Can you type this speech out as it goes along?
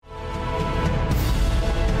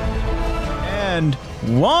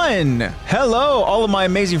1. Hello, all of my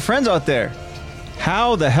amazing friends out there.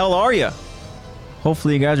 How the hell are you?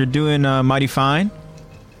 Hopefully you guys are doing mighty fine.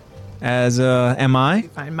 As am I.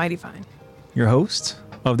 Mighty fine. Your host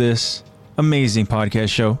of this amazing podcast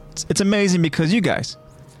show. It's amazing because you guys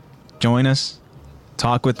join us,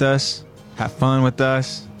 talk with us, have fun with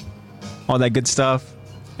us, all that good stuff.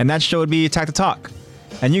 And that show would be Attack the Talk.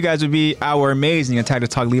 And you guys would be our amazing Attack the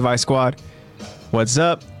Talk Levi squad. What's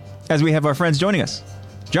up? As we have our friends joining us.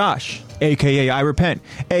 Josh, a.k.a. I Repent,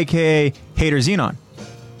 a.k.a. Hater Xenon.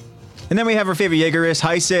 And then we have our favorite Jaegerist,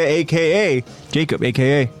 Heise, a.k.a. Jacob,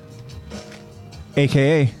 a.k.a.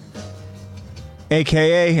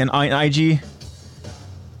 and IG.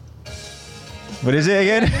 What is it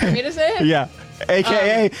again? For me to say it? Yeah.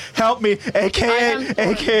 AKA, help me. AKA,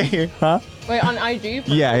 AKA. Huh? Wait, on IG?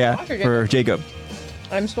 Yeah. For Jacob.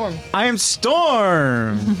 I'm Storm. I am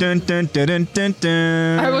Storm. Dun, dun, dun, dun, dun,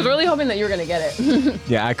 dun. I was really hoping that you were gonna get it.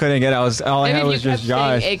 Yeah, I couldn't get it. All I had was just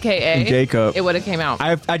Josh AKA and Jacob. It would have came out.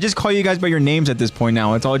 I just call you guys by your names at this point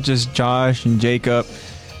now. It's all just Josh and Jacob.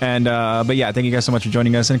 And but yeah, thank you guys so much for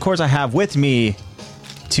joining us. And of course, I have with me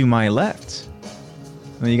to my left.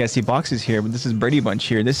 Well, you guys see boxes here, but this is Brady Bunch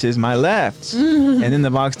here. This is my left. And in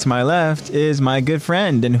the box to my left is my good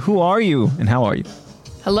friend. And who are you? And how are you?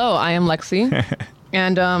 Hello, I am Lexi.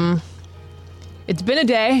 And it's been a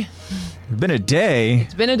day. It's been a day?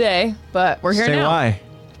 It's been a day, but we're here now. Say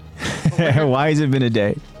why. Why has it been a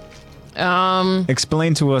day?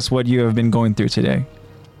 Explain to us what you have been going through today.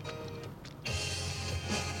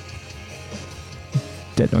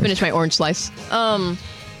 Dead noise. Finish my orange slice.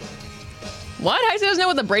 What? I doesn't know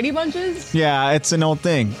what the Brady Bunch is? Yeah, it's an old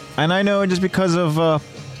thing. And I know just because of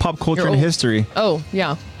pop culture and history. Oh,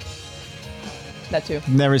 yeah. That too.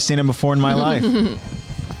 Never seen it before in my life.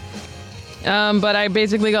 But I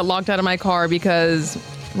basically got locked out of my car because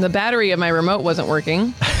the battery of my remote wasn't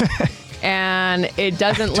working. And it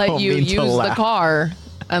doesn't let you use the car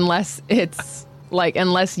unless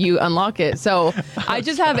you unlock it. So I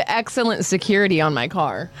just have excellent security on my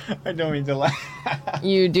car. I don't mean to laugh.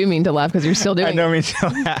 You do mean to laugh because you're still doing it. I don't mean to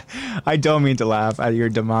laugh. I don't mean to laugh at your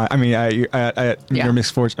demise. I mean, your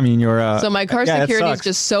misfortune. I mean, your. So my car security is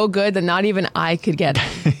just so good that not even I could get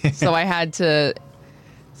it. So I had to.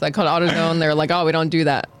 So I called AutoZone. They're like, "Oh, we don't do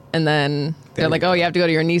that." And then they're like, "Oh, you have to go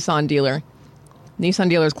to your Nissan dealer." Nissan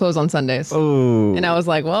dealers close on Sundays. Oh. And I was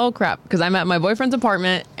like, "Well, crap," because I'm at my boyfriend's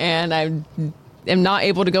apartment and I'm not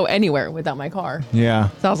able to go anywhere without my car. Yeah.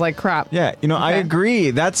 So I was like, crap. Yeah, okay. I agree.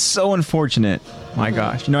 That's so unfortunate. My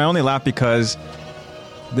gosh. I only laugh because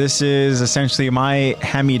this is essentially my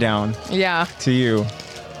hand-me-down to you.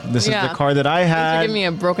 This is the car that I had. Give me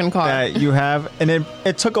a broken car. That you have. And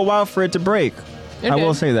it took a while for it to break. I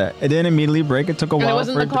will say that. It didn't immediately break. It took a while for it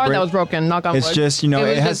to break. It wasn't the car that was broken. Knock on wood. It's just,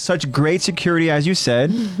 it has such great security, as you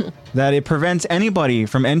said, that it prevents anybody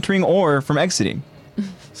from entering or from exiting.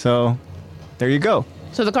 So... there you go.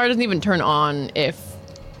 So the car doesn't even turn on if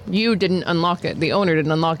you didn't unlock it. The owner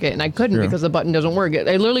didn't unlock it, and I couldn't because the button doesn't work.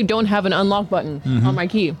 I literally don't have an unlock button on my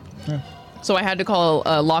key. Yeah. So I had to call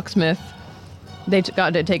a locksmith. They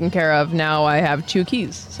got it taken care of. Now I have 2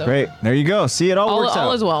 keys. So great. There you go. See, it all works out.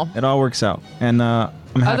 All as well. It all works out. And I'm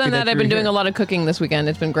happy other than that, I've been doing a lot of cooking this weekend.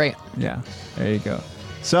 It's been great. Yeah. There you go.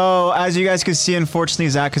 So as you guys can see, unfortunately,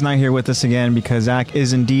 Zach is not here with us again because Zach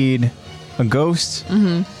is indeed a ghost.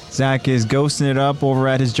 Mm-hmm. Zach is ghosting it up over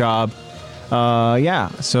at his job.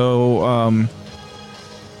 So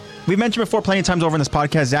we've mentioned before plenty of times over in this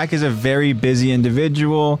podcast, Zach is a very busy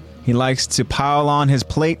individual. He likes to pile on his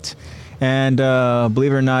plate. And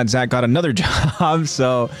believe it or not, Zach got another job.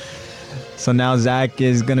 So now Zach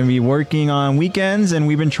is going to be working on weekends. And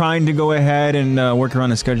we've been trying to go ahead and work around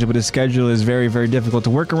his schedule. But his schedule is very, very difficult to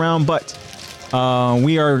work around. But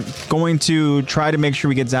we are going to try to make sure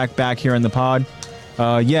we get Zach back here in the pod.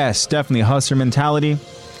 Yes, definitely hustler mentality.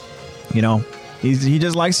 He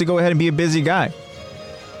just likes to go ahead and be a busy guy.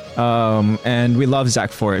 And we love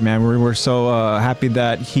Zach for it, man. We're so happy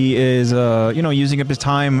that he is, using up his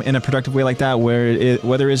time in a productive way like that,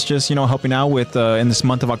 whether it's just, helping out with, in this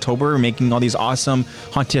month of October, making all these awesome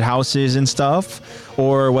haunted houses and stuff,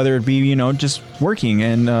 or whether it be, just working.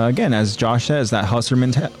 And again, as Josh says, that hustler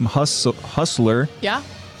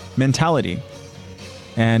mentality.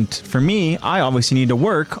 And for me, I obviously need to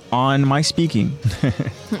work on my speaking.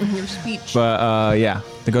 Your speech. But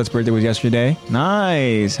the goat's birthday was yesterday.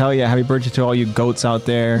 Nice. Hell yeah. Happy birthday to all you goats out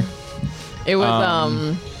there. It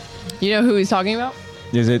was, you know who he's talking about?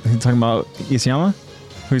 Is it he's talking about Isayama?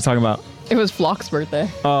 Who he's talking about? It was Flock's birthday.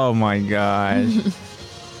 Oh my gosh.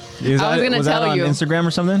 Was that on Instagram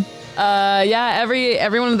or something? Yeah,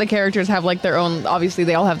 every one of the characters have like their own. Obviously,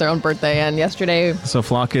 they all have their own birthday, and yesterday. So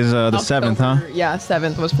Flock is the 7th, huh? Yeah,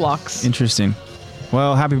 7th was Flock's. Interesting.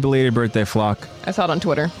 Well, happy belated birthday, Flock. I saw it on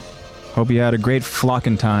Twitter. Hope you had a great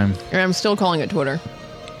flocking time. And I'm still calling it Twitter.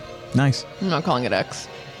 Nice. I'm not calling it X.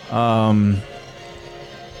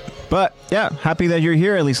 But yeah, happy that you're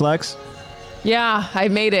here, at least, Lex. Yeah, I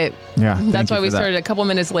made it. Yeah, that's why we started a couple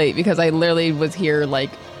minutes late, because I literally was here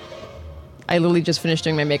I literally just finished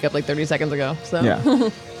doing my makeup like 30 seconds ago. So yeah.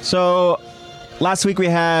 So last week we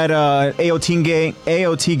had AOT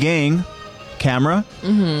gang camera.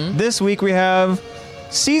 Mm-hmm. This week we have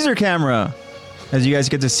Caesar camera. As you guys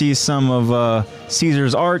get to see some of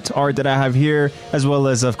Caesar's art that I have here, as well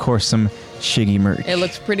as, of course, some Shiggy merch. It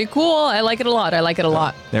looks pretty cool. I like it a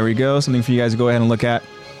lot. There we go. Something for you guys to go ahead and look at.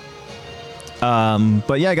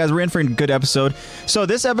 But yeah, guys, we're in for a good episode. So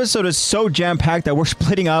this episode is so jam-packed that we're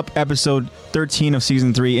splitting up episode 13 of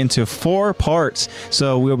season 3 into 4 parts.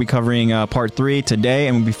 So we'll be covering part 3 today,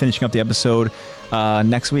 and we'll be finishing up the episode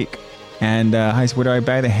next week. And where do I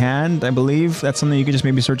buy the hand? I believe that's something you can just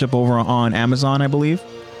maybe search up over on Amazon, I believe.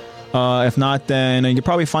 If not, then you can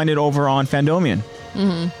probably find it over on Fandomian.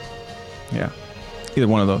 Mm-hmm. Yeah, either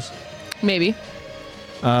one of those. Maybe.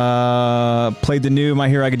 Played the new My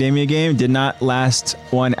Hero Academia game. Did not last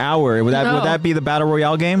 1 hour. Would that be the Battle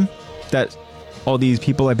Royale game that all these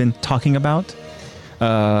people have been talking about?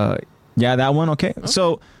 Yeah, that one. Okay.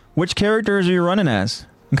 So, which characters are you running as?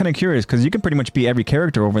 I'm kind of curious, because you can pretty much be every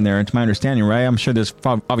character over there, to my understanding, right? I'm sure there's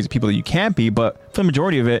obviously people that you can't be, but for the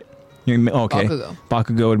majority of it, okay.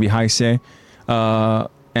 Bakugo would be Heisei.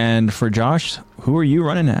 And for Josh, who are you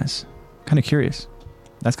running as? Kind of curious.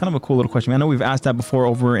 That's kind of a cool little question. I know we've asked that before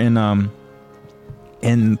over in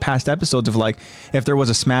past episodes of if there was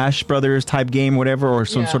a Smash Brothers type game, whatever, or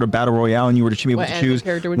some sort of battle royale, and you were to be able to choose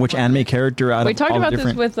which anime character out of all the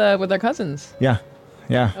different. We talked about this with our cousins. Yeah.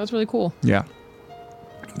 That was really cool. Yeah.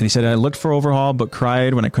 Then he said, I looked for Overhaul, but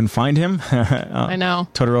cried when I couldn't find him. I know.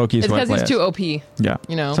 Todoroki is because he's too OP. Yeah.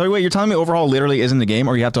 So wait, you're telling me Overhaul literally is in the game,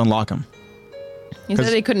 or you have to unlock him? He said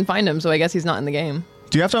they couldn't find him, so I guess he's not in the game.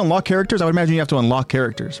 Do you have to unlock characters? I would imagine you have to unlock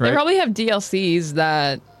characters, right? They probably have DLCs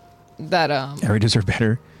that Areas are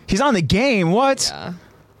better. He's not in the game. What? Yeah.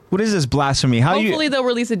 What is this blasphemy? Hopefully they'll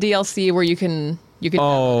release a DLC where you can.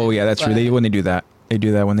 Oh yeah, that's true. When they do that,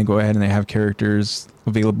 when they go ahead and they have characters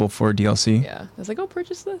available for DLC. Yeah, it's like,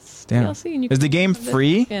 purchase this DLC. And you is the game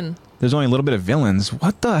free? There's only a little bit of villains.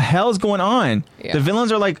 What the hell is going on? Yeah. The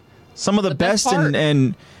villains are like some of the best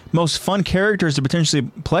and most fun characters to potentially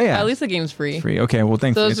play as. At least the game's free. Okay, well,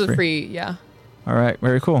 thankfully those are free. Yeah. All right,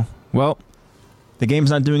 very cool. Well, the game's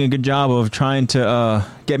not doing a good job of trying to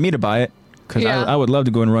get me to buy it, because I would love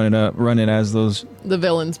to go and run it as the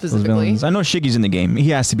villains specifically. Those villains. I know Shiggy's in the game. He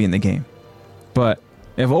has to be in the game. But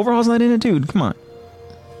if Overhaul's not in it, dude, come on.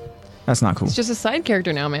 That's not cool. It's just a side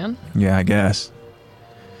character now, man. Yeah, I guess.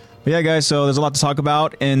 But yeah, guys, so there's a lot to talk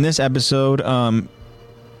about in this episode.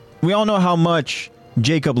 We all know how much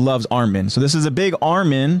Jacob loves Armin. So this is a big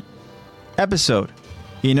Armin episode.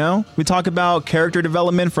 We talk about character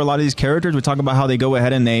development for a lot of these characters. We talk about how they go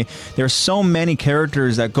ahead and there's so many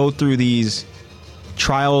characters that go through these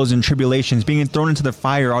trials and tribulations, being thrown into the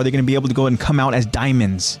fire. Are they going to be able to go and come out as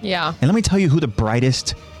diamonds? Yeah. And let me tell you who the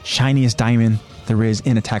brightest, shiniest diamond there is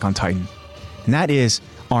in Attack on Titan. And that is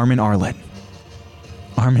Armin Arlet.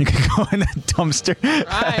 Armin could go in that dumpster.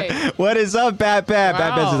 Right. What is up, Bat? Wow.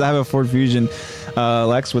 Bat says, I have a Ford Fusion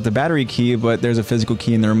Lex with the battery key, but there's a physical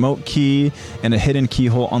key in the remote key and a hidden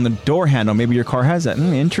keyhole on the door handle. Maybe your car has that.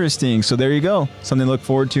 Interesting. So there you go. Something to look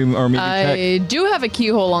forward to, or maybe I do have a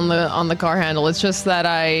keyhole on the car handle. It's just that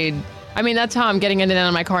I mean, that's how I'm getting in and out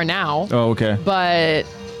of my car now. Oh, okay. But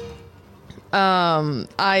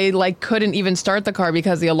I couldn't even start the car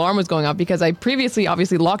because the alarm was going off, because I previously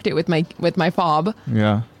obviously locked it with my fob.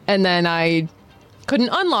 Yeah. And then I couldn't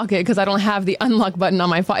unlock it because I don't have the unlock button on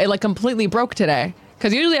my fob. It completely broke today.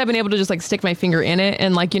 Because usually I've been able to just stick my finger in it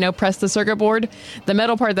and press the circuit board. The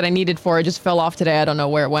metal part that I needed for it just fell off today. I don't know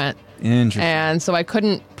where it went. Interesting. And so I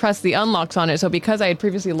couldn't press the unlocks on it. So because I had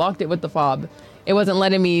previously locked it with the fob, it wasn't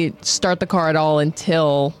letting me start the car at all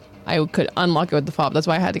until I could unlock it with the fob. That's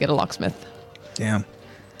why I had to get a locksmith. Damn.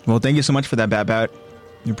 Well, thank you so much for that, Bat.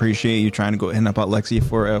 We appreciate you trying to go hit up Lexi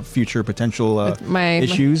for future potential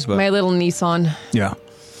issues. My little Nissan. Yeah.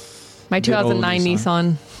 My 2009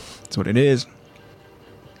 Nissan. That's what it is.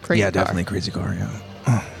 Crazy car. Definitely crazy car,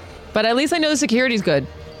 yeah. But at least I know the security's good.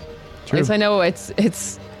 True. At least I know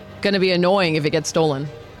it's going to be annoying if it gets stolen.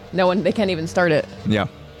 They can't even start it. Yeah.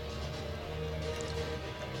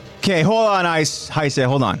 Okay, hold on, Heisei,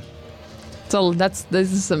 hold on. So this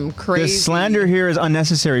is some crazy. The slander here is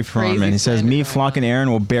unnecessary for Armin. He says, me, Flock, and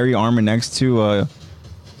Aaron will bury Armin next to,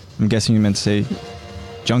 I'm guessing you meant to say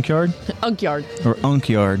junkyard? Unkyard. Or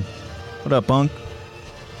unkyard. What up, Unk?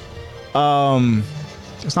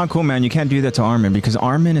 It's not cool, man. You can't do that to Armin because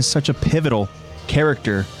Armin is such a pivotal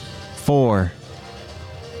character for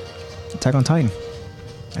Attack on Titan.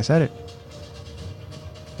 I said it.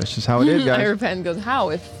 That's just how it is, guys. I repent goes, how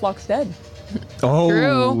if Flock's dead? Oh,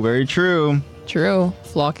 True. Very true. True.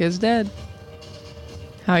 Flock is dead.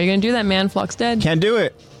 How are you going to do that, man? Flock's dead. Can't do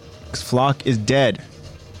it. Because Flock is dead.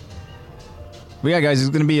 But yeah, guys, it's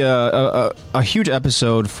going to be a huge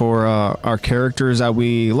episode for our characters that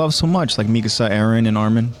we love so much, like Mikasa, Eren, and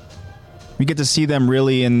Armin. We get to see them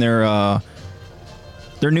really in their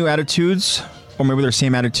new attitudes, or maybe their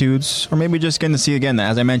same attitudes, or maybe just getting to see, again,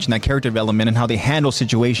 as I mentioned, that character development and how they handle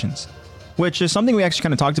situations, which is something we actually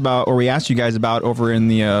kind of talked about, or we asked you guys about over in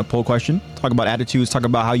the poll question. Talk about attitudes, talk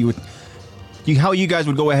about how you guys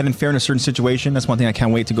would go ahead and fare in a certain situation. That's one thing I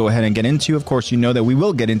can't wait to go ahead and get into. Of course, you know that we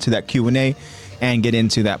will get into that Q&A and get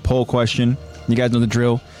into that poll question. You guys know the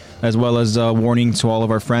drill, as well as warning to all of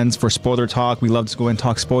our friends for spoiler talk. We love to go and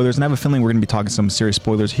talk spoilers, and I have a feeling we're going to be talking some serious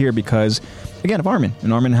spoilers here because, again, of Armin.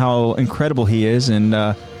 And Armin, how incredible he is. And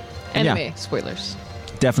anime spoilers.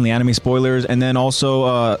 Definitely anime spoilers. And then also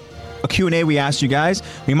a Q&A we asked you guys.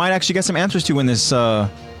 We might actually get some answers to in this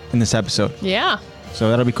episode. Yeah. So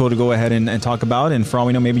that'll be cool to go ahead and talk about. And for all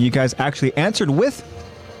we know, maybe you guys actually answered with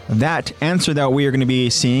that answer that we are going to be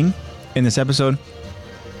seeing in this episode.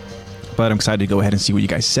 But I'm excited to go ahead and see what you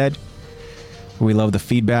guys said. We love the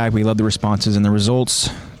feedback. We love the responses and the results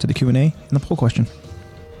to the Q&A and the poll question.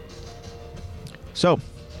 So,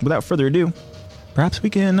 without further ado, perhaps we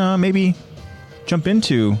can maybe jump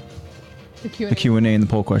into the Q&A and the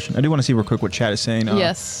poll question. I do want to see real quick what chat is saying.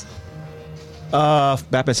 Yes.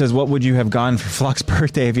 Bappa says, what would you have gotten for Flock's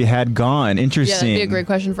birthday if you had gone? Interesting. Yeah, that'd be a great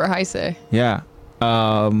question for Heise. Yeah.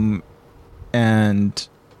 And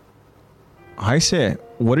Heise,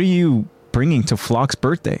 what are you bringing to Flock's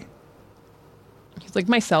birthday? He's like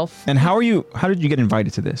myself. And how did you get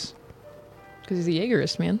invited to this? Because he's a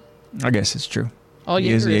Jaegerist, man. I guess it's true. All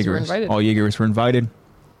Jaegerists were invited. All Jaegerists were invited.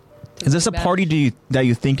 Is this a party that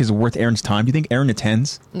you think is worth Aaron's time? Do you think Aaron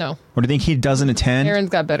attends? No. Or do you think he doesn't attend? Aaron's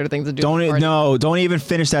got better things to do. Don't even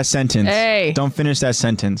finish that sentence. Hey. Don't finish that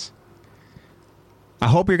sentence. I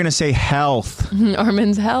hope you're going to say health.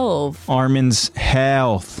 Armin's health. Armin's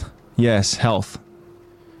health. Yes, health.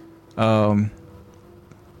 But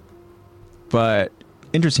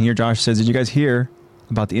interesting here, Josh says, did you guys hear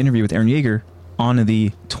about the interview with Eren Yeager on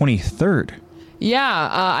the 23rd? Yeah,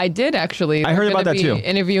 I did actually. I heard about that too.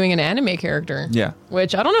 Interviewing an anime character. Yeah.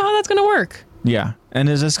 Which I don't know how that's going to work. Yeah. And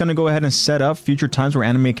is this going to go ahead and set up future times where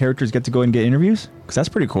anime characters get to go and get interviews? Because that's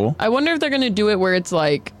pretty cool. I wonder if they're going to do it where it's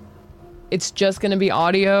like, it's just going to be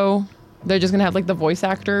audio. They're just going to have like the voice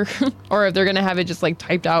actor. Or if they're going to have it just like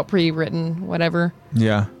typed out, pre-written, whatever.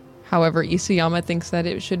 Yeah. However, Isayama thinks that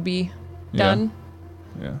it should be done.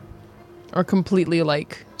 Yeah. Or completely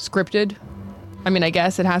like scripted. I mean, I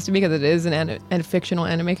guess it has to be because it is a fictional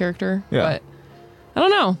anime character. Yeah. But I don't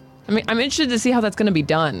know. I mean, I'm interested to see how that's going to be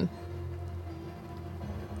done.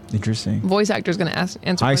 Interesting. Voice actor's going to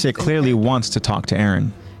answer. I say clearly wants to talk to Eren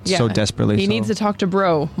so desperately. He needs to talk to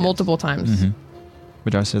Bro multiple times. Mm-hmm.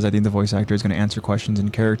 But Josh says, I think the voice actor is going to answer questions in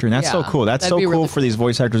character. And that's so cool. That's so cool really for these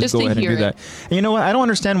voice actors to go ahead and do that. And you know what? I don't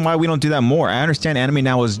understand why we don't do that more. I understand anime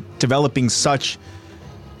now is developing such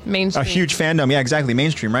mainstream. A huge fandom. Yeah, exactly.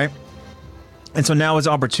 Mainstream, right? And so now is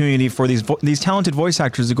an opportunity for these talented voice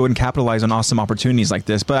actors to go and capitalize on awesome opportunities like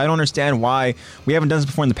this. But I don't understand why we haven't done this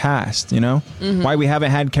before in the past, you know? Mm-hmm. Why we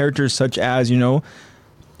haven't had characters such as, you know,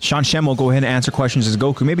 Sean Shem will go ahead and answer questions as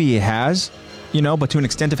Goku. Maybe he has, you know, but to an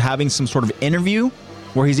extent of having some sort of interview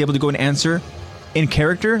where he's able to go and answer in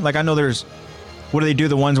character. Like, I know there's, what do they do?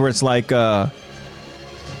 The ones where it's like,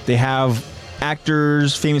 they have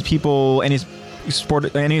actors, famous people, any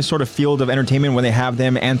sort of field of entertainment where they have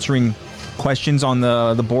them answering questions on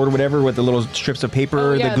the board or whatever with the little strips of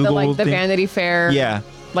paper. The Google the Vanity Fair. Yeah.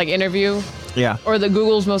 Like interview. Yeah. Or the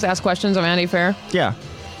Google's most asked questions on Vanity Fair. Yeah.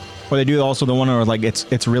 Or they do also the one where like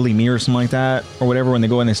it's really me or something like that or whatever when they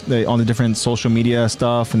go in on the different social media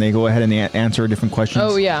stuff and they go ahead and they answer different questions.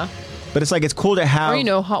 Oh yeah. But it's like it's cool to have. Or you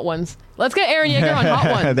know, hot ones. Let's get Eren Yeager on hot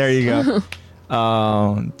ones. There you go.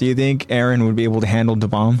 Do you think Eren would be able to handle the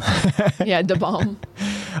bomb? Yeah, the bomb.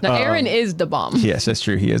 Now, Eren is the bomb. Yes, that's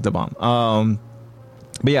true. He is the bomb.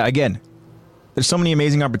 But yeah, again, there's so many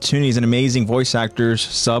amazing opportunities and amazing voice actors,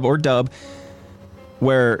 sub or dub,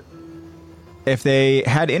 where if they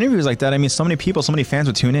had interviews like that, I mean, so many people, so many fans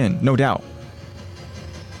would tune in, no doubt.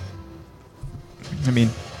 I mean,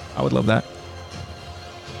 I would love that.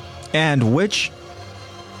 And which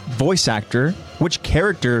voice actor, which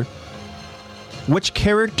character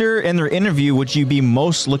in their interview would you be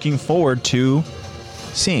most looking forward to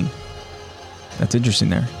seeing? That's interesting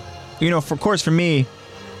there. You know, of course, for me,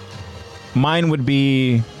 mine would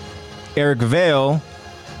be Eric Vale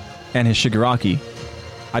and his Shigaraki.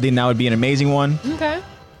 I think that would be an amazing one. Okay.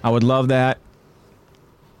 I would love that.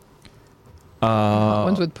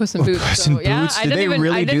 Ones with Puss in Boots. Puss in Boots? I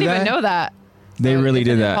didn't even know that. They really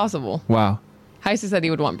did that. Possible. Wow. Heise said he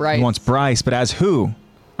would want Bryce. He wants Bryce, but as who?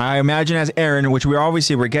 I imagine as Aaron, which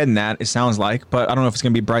we're getting that, it sounds like, but I don't know if it's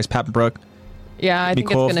going to be Bryce Papenbrook. Yeah, I think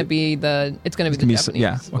it's going to be the Japanese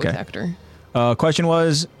voice actor. Question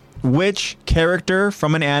was, which character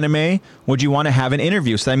from an anime would you want to have an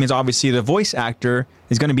interview? So that means obviously the voice actor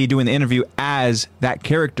is going to be doing the interview as that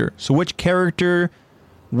character. So which character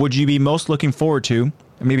would you be most looking forward to?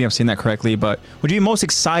 Maybe I'm saying that correctly, but would you be most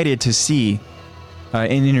excited to see an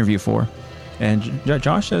interview for? And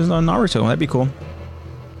Josh says Naruto. That'd be cool.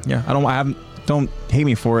 Yeah, don't hate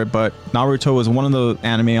me for it, but Naruto was one of the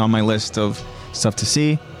anime on my list of stuff to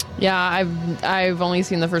see. Yeah, I've only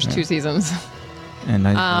seen the first 2 seasons. And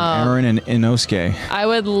Aaron and Inosuke. I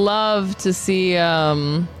would love to see.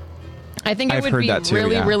 I think it would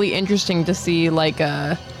be really interesting to see like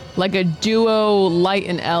a duo Light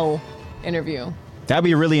and L interview. That'd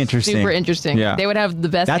be really interesting. Super interesting. Yeah. They would have the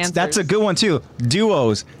best answers. That's a good one too.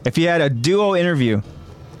 Duos. If you had a duo interview,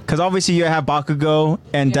 because obviously you have Bakugo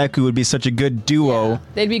and Deku would be such a good duo. Yeah.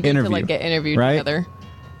 They'd be good to like get interviewed together.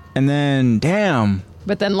 And then, damn.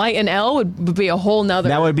 But then Light and L would be a whole nother.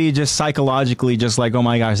 That would be just psychologically just like, oh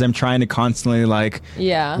my gosh, them trying to constantly like,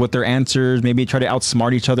 with their answers, maybe try to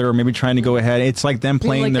outsmart each other or maybe trying to go ahead. It's like them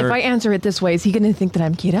playing if I answer it this way, is he going to think that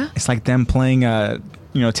I'm Kira? It's like them playing,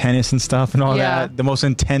 tennis and stuff and all that. The most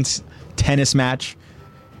intense tennis match.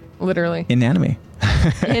 Literally. In anime.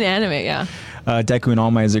 In anime, yeah. Deku and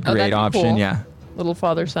All Might is a great option, cool. yeah. Little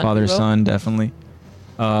father-son. Father-son, definitely.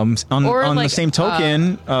 On the same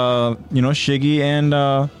token, Shiggy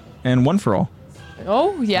and One For All.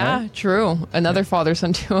 Oh, yeah, true. Another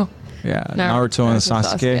father-son duo. Yeah, Naruto and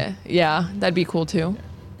Sasuke. Yeah, that'd be cool too.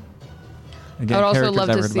 Again, I would also love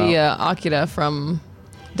to see Akira from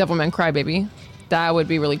Devilman Crybaby. That would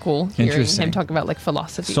be really cool. Hearing him talk about like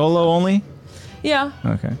philosophy. Solo only? Yeah.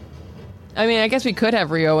 Okay. I mean, I guess we could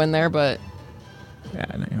have Rio in there, but...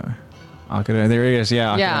 Yeah, Akira, there he is.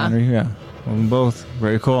 Yeah, Akira, yeah. Well, both.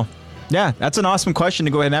 Very cool. Yeah, that's an awesome question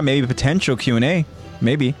to go ahead and have. Maybe potential Q&A.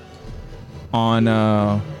 Maybe. On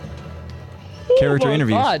character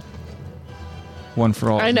interviews. God. One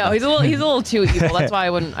For All. I know. He's a little too evil. That's why I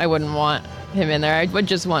wouldn't want him in there. I would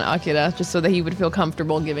just want Akira, just so that he would feel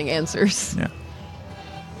comfortable giving answers. Yeah.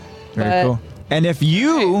 Very cool. And if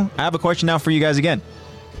you... I have a question now for you guys again.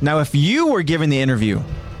 Now, if you were given the interview,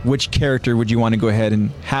 which character would you want to go ahead and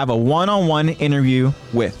have a one-on-one interview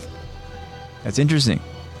with? That's interesting.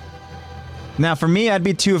 Now, for me, I'd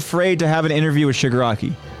be too afraid to have an interview with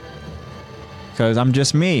Shigaraki. Because I'm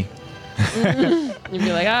just me. You'd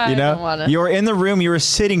be like, I don't want to. You're in the room, you were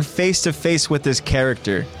sitting face-to-face with this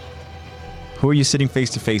character. Who are you sitting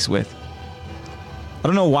face-to-face with? I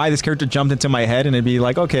don't know why this character jumped into my head, and it'd be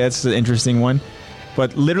like, okay, that's an interesting one.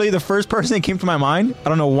 But literally the first person that came to my mind, I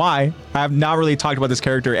don't know why, I have not really talked about this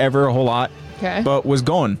character ever a whole lot, but was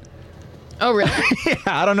Gon. Oh, really? Yeah,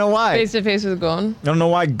 I don't know why. Face to face with Gon? I don't know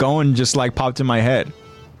why Gon just like popped in my head.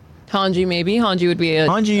 Hanji, maybe. Hanji would be a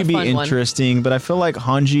interesting, but I feel like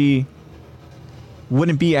Hanji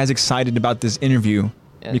wouldn't be as excited about this interview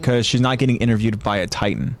because she's not getting interviewed by a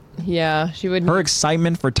Titan. Yeah, she would. Her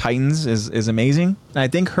excitement for Titans is amazing. And I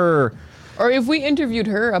think her... Or if we interviewed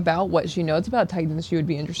her about what she knows about Titans, she would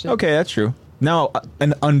be interested. Okay, that's true. Now,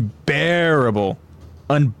 an unbearable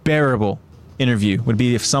interview would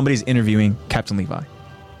be if somebody's interviewing Captain Levi.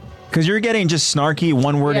 Because you're getting just snarky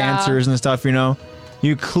one-word answers and stuff,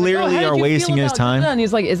 You clearly are wasting his time. And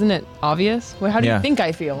he's like, isn't it obvious? Well, how do you think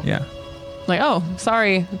I feel? Yeah. Like, oh,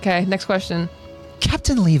 sorry. Okay, next question.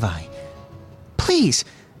 Captain Levi, please...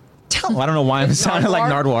 I don't know why I'm sounding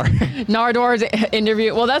like Nardwar. Nardwar's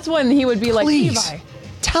interview. Well, that's when he would be like, Levi,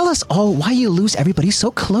 tell us all why you lose everybody so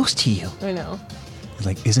close to you. I know.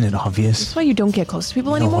 Like, isn't it obvious? That's why you don't get close to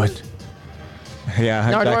people anymore. What?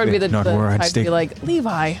 Yeah, Nardwar would be the type to be like,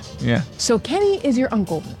 Levi. Yeah. So Kenny is your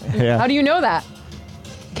uncle. Yeah. How do you know that?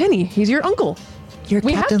 Kenny, he's your uncle. You're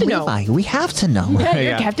Captain Levi. We have to know. Yeah,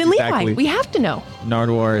 you're Captain Levi. We have to know.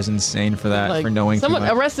 Nardwar is insane for that, for knowing too much.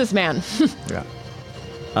 Someone arrest this man. Yeah.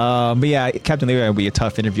 But yeah, Captain Levi would be a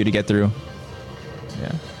tough interview to get through.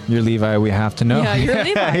 Yeah. You're Levi, we have to know. Yeah, you're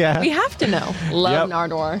Levi. We have to know. Love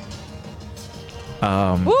Nardwar.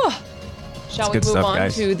 Shall we good move stuff, on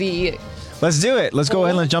guys. to the... Let's do it. Let's go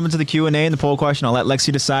ahead and let's jump into the Q&A and the poll question. I'll let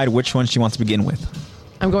Lexi decide which one she wants to begin with.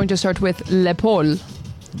 I'm going to start with Le Poll.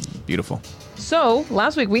 Beautiful. So,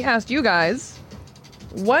 last week we asked you guys,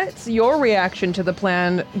 what's your reaction to the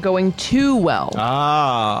plan going too well?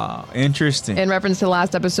 Ah, interesting. In reference to the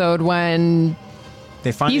last episode when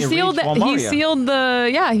They finally he sealed reached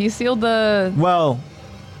Walmaria. he sealed the... Well,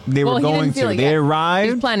 they were Well, he going didn't seal to. it They yet. He's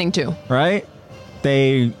arrived, planning to. right?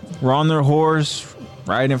 They were on their horse,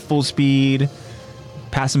 riding at full speed,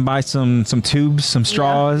 passing by some tubes, some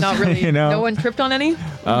straws. Yeah, not really. You know? No one tripped on any?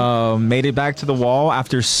 Made it back to the wall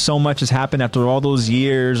after so much has happened, after all those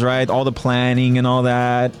years, right? All the planning and all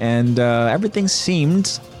that. And everything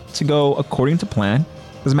seemed to go according to plan.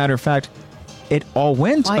 As a matter of fact, it all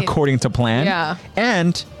went Quiet. according to plan. Yeah.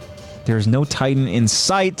 And there's no Titan in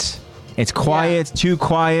sight. It's quiet, too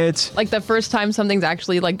quiet. Like the first time something's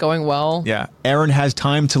actually like going well. Yeah. Aaron has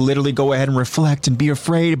time to literally go ahead and reflect and be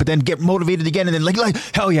afraid, but then get motivated again and then like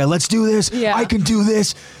hell yeah, let's do this. Yeah. I can do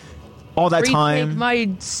this. All that Retake time. my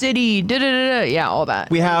city. Da-da-da-da. Yeah, all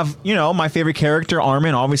that. We have, my favorite character,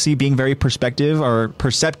 Armin, obviously being very perceptive,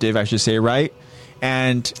 I should say, right?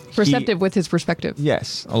 And Perceptive with his perspective.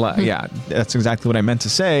 Yes, a lot. Yeah, that's exactly what I meant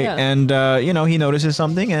to say. Yeah. And he notices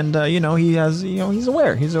something, and he has, he's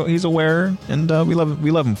aware. He's aware, and we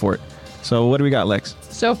love him for it. So what do we got, Lex?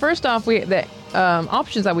 So first off, the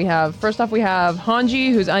options that we have. First off, we have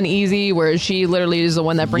Hanji, who's uneasy, where she literally is the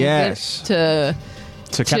one that brings Yes. it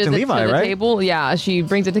to Captain Levi, to the right? table. Yeah, she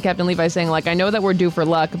brings it to Captain Levi, saying like, I know that we're due for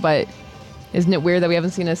luck, but isn't it weird that we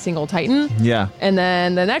haven't seen a single Titan? Yeah. And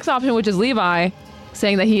then the next option, which is Levi,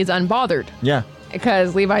 saying that he is unbothered. Yeah.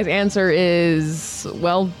 Because Levi's answer is,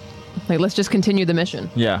 well, like, let's just continue the mission.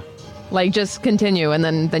 Yeah. Like, just continue, and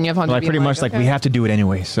then you have Hanji Like being pretty much like okay. we have to do it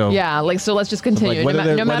anyway. So Yeah, like, so let's just continue. Like,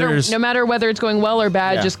 whether no matter whether it's going well or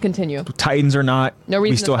bad, Yeah. just continue. Titans or not, No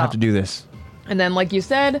reason we to still have stop. to do this. And then, like you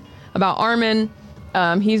said about Armin,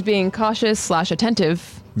 he's being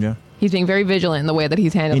cautious/attentive. Yeah. He's being very vigilant in the way that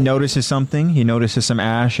he's handling. He notices something. He notices some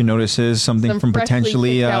ash. He notices something Some from freshly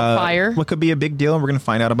potentially kicked out fire. what could be a big deal, and we're gonna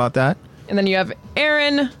find out about that. And then you have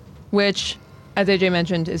Aaron, which, as AJ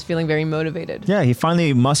mentioned, is feeling very motivated. Yeah, he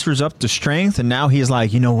finally musters up the strength, and now he's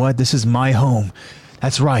like, you know what? This is my home.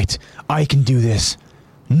 That's right. I can do this.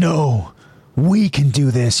 No, we can do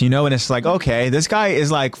this. And it's like, okay, this guy is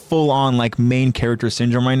like full on like main character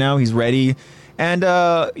syndrome right now. He's ready, and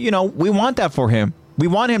we want that for him. We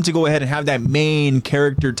want him to go ahead and have that main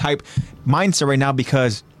character type mindset right now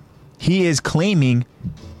because he is claiming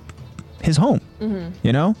his home.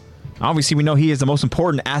 Obviously, we know he is the most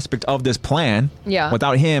important aspect of this plan. Yeah.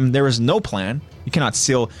 Without him, there is no plan. You cannot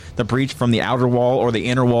seal the breach from the outer wall or the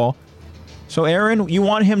inner wall. So, Aaron, you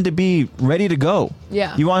want him to be ready to go.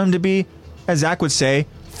 Yeah. You want him to be, as Zach would say,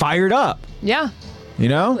 fired up. Yeah.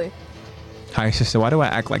 Hi, sister. Why do I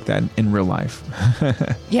act like that in real life?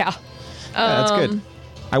 Yeah. Yeah, that's good.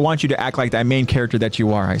 I want you to act like that main character that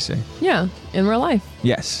you are, I say. Yeah, in real life.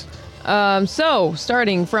 Yes. So,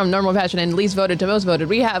 starting from normal passion and least voted to most voted,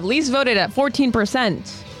 we have least voted at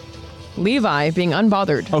 14%. Levi being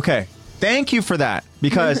unbothered. Okay. Thank you for that.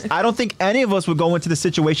 Because I don't think any of us would go into the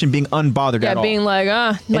situation being unbothered at all. Being like,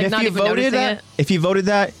 And like if not you even voted noticing that, it. if you voted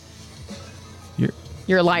that,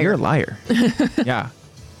 You're a liar. you're a liar. Yeah.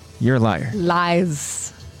 You're a liar.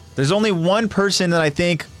 Lies. There's only one person that I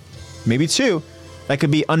think, maybe two, that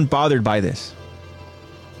could be unbothered by this.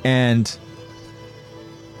 And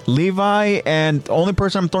Levi, and the only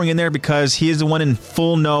person I'm throwing in there because he is the one in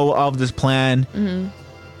full know of this plan,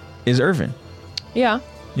 is Irvin. Yeah.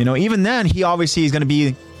 Even then, he obviously is going to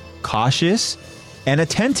be cautious and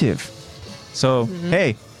attentive. So,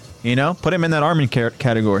 hey, put him in that Armin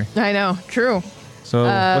category. I know. True. So,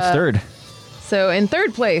 what's third? So, in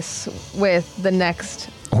third place with the next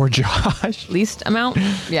Or Josh. least amount,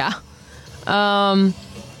 yeah,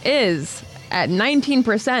 is at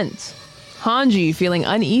 19%. Hanji feeling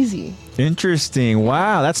uneasy. Interesting.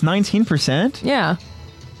 Wow, that's 19%? Yeah.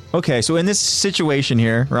 Okay, so in this situation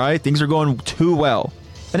here, right, things are going too well.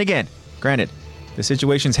 And again, granted, the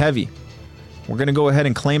situation's heavy. We're going to go ahead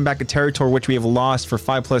and claim back a territory which we have lost for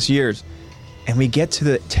 5+ years. And we get to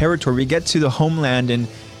the territory, we get to the homeland, and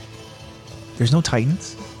there's no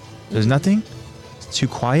Titans. There's nothing. It's too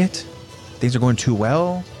quiet. Things are going too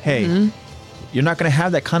well. Hey, you're not going to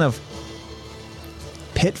have that kind of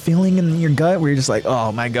pit feeling in your gut where you're just like,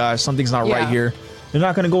 oh my gosh, something's not right Yeah. here. You're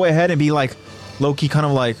not going to go ahead and be like low-key kind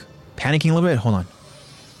of like panicking a little bit. Hold on.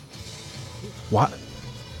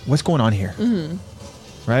 What's going on here?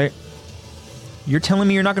 Right? You're telling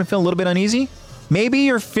me you're not going to feel a little bit uneasy? Maybe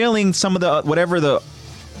you're feeling some of the, whatever the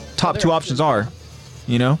top two options are.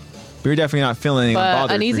 you know? We were definitely not feeling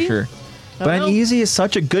bothered uneasy? for sure. But uneasy is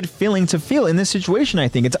such a good feeling to feel in this situation, I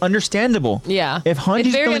think. It's understandable. Yeah. If Hanji's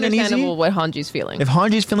it's very feeling understandable uneasy, what Hanji's feeling. if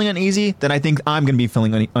Hanji's feeling uneasy, then I think I'm going to be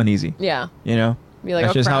feeling uneasy. Yeah. You know? Be like,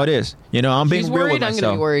 that's oh, just crap. how it is. You know, I'm being She's real worried, with I'm myself.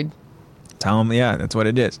 going to be worried. Tell him, yeah, that's what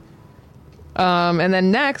it is. And then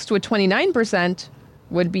next, with 29%,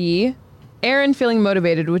 would be Aaron feeling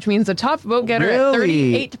motivated, which means the top vote getter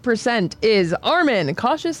Really? at 38% is Armin,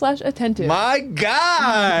 cautious/attentive. My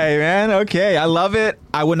guy, man. Okay, I love it.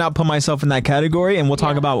 I would not put myself in that category, and we'll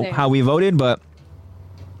talk about same. how we voted, but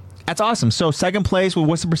that's awesome. So second place, well,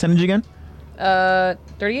 what's the percentage again?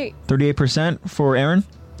 38 38% for Aaron.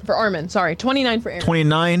 for Armin. Sorry, 29 for Aaron.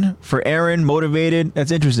 29 for Aaron, motivated.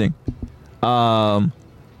 That's interesting. So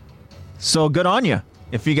good on you.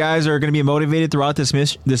 If you guys are going to be motivated throughout this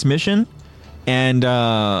mission, and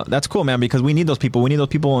that's cool, man, because we need those people. We need those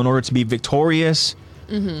people in order to be victorious.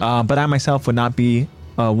 But I myself would not be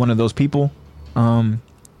one of those people.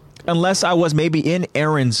 Unless I was maybe in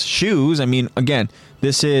Aaron's shoes. I mean, again,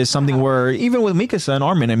 this is something where even with Mikasa and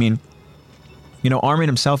Armin, I mean, you know, Armin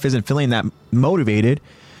himself isn't feeling that motivated.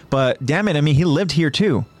 But damn it, I mean, he lived here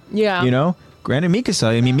too. Yeah. You know? Granted, Mikasa.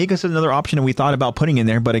 I mean, Mikasa is another option that we thought about putting in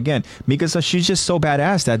there. But again, Mikasa, she's just so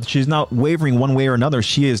badass that she's not wavering one way or another.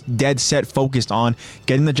 She is dead set focused on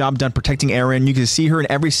getting the job done, protecting Aaron. You can see her in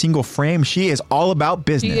every single frame. She is all about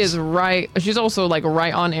business. She is right. She's also like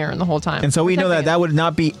right on Aaron the whole time. And so we know that Protecting that would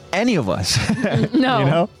not be any of us. No. You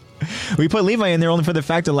know? We put Levi in there only for the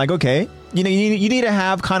fact that, like, okay, you know, you need to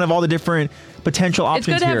have kind of all the different potential It's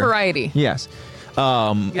options good to have here. variety. Yes.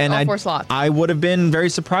 And all 4 slots. I would have been very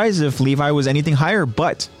surprised if Levi was anything higher,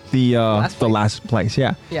 but the last place,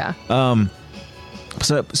 yeah. Yeah.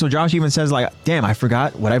 So Josh even says, like, damn, I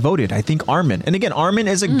forgot what I voted. I think Armin. And again, Armin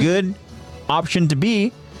is a good option to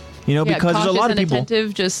be, you know, Yeah, because there's a lot of cautious people. and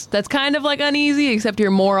attentive, just that's kind of like uneasy, except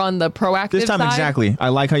you're more on the proactive This time, side. exactly. I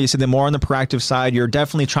like how you said that more on the proactive side. You're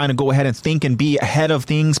definitely trying to go ahead and think and be ahead of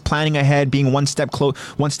things, planning ahead, being one step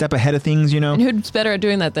ahead of things, you know? And who's better at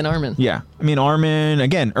doing that than Armin? Yeah. I mean, Armin,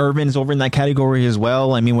 again, Irvin is over in that category as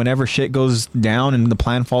well. I mean, whenever shit goes down and the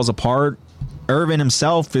plan falls apart, Irvin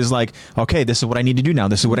himself is like, okay, this is what I need to do now.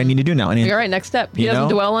 This is what I need to do now. And All right, next step. He You doesn't know?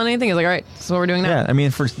 dwell on anything. He's like, all right, this is what we're doing now. yeah, I mean,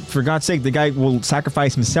 for God's sake, the guy will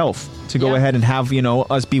sacrifice himself to go Yeah. ahead and have, you know,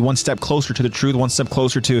 us be one step closer to the truth, one step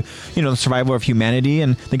closer to, you know, the survival of humanity.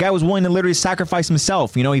 And the guy was willing to literally sacrifice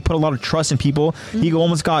himself. You know, he put a lot of trust in people. He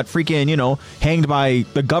almost got freaking, you know, hanged by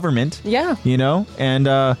the government. Yeah. You know, and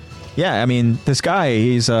yeah, I mean, this guy,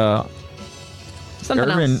 he's Something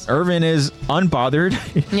else. Irvin is unbothered.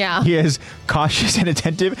 Yeah. He is cautious and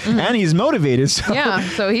attentive, and he's motivated. So Yeah,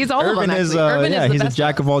 so he's all of them, Irvin is, actually. Irvin yeah, is the he's a best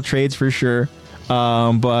jack one. of all trades for sure.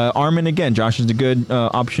 But Armin, again, Josh is a good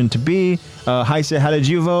option to be. Heise, how did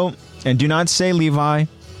you vote? And do not say Levi.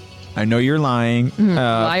 I know you're lying.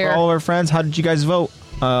 Liar. For all of our friends, how did you guys vote?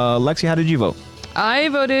 Lexi, how did you vote? I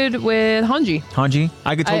voted with Hanji. Hanji?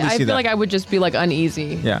 I could totally I see feel that. like I would just be like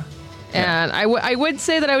uneasy. yeah. And I would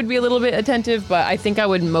say that I would be a little bit attentive, but I think I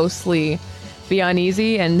would mostly be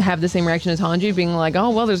uneasy and have the same reaction as Hanji, being like, oh,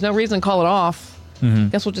 well, there's no reason to call it off.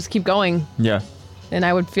 Guess we'll just keep going. Yeah. And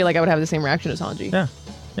I would feel like I would have the same reaction as Hanji. Yeah.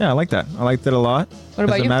 Yeah, I like that. I like that a lot. What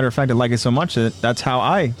about As a you? matter of fact, I like it so much that that's how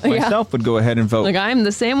I Yeah. myself would go ahead and vote. Like, I'm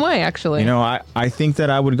the same way, actually. You know, I think that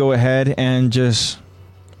I would go ahead and just,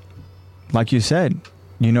 like you said,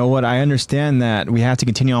 you know what? I understand that we have to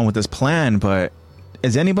continue on with this plan, but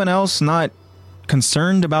is anyone else not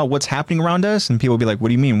concerned about what's happening around us? And people will be like, what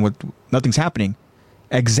do you mean? What? Nothing's happening.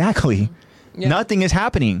 Exactly. Yeah. Nothing is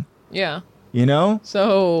happening. Yeah. You know?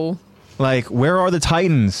 So, Like, where are the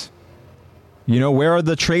Titans? You know, where are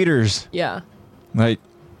the traitors? yeah. Like,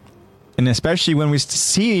 and especially when we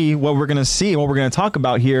see what we're going to see, what we're going to talk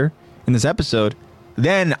about here in this episode,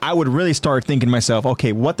 then I would really start thinking to myself,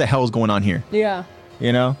 okay, what the hell is going on here? Yeah.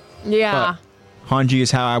 You know? Yeah. Hanji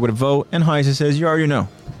is how I would vote, and Heise says, you already know.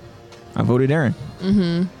 I voted Aaron.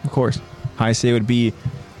 Mm-hmm. Of course. Heise would be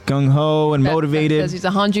gung-ho and motivated. Because he's a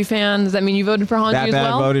Hanji fan. Does that mean you voted for Hanji That as bad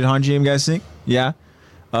well? voted Hanji, I'm guessing. Yeah.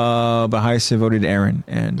 But Heise voted Aaron,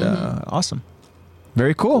 and awesome.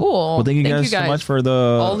 Very cool. Cool. Well, thank you guys so much for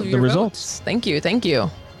All of the your results. votes. Thank you. Thank you.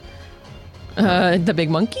 The big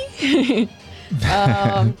monkey.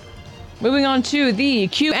 Moving on to the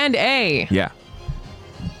Q&A. Yeah.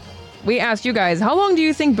 We asked you guys, how long do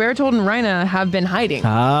you think Bertold and Reina have been hiding?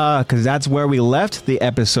 Because that's where we left the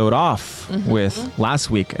episode off with last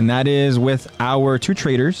week, and that is with our two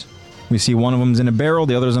traitors. We see one of them's in a barrel,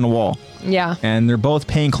 the other's in a wall. Yeah. And they're both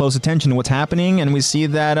paying close attention to what's happening, and we see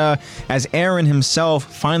that as Aaron himself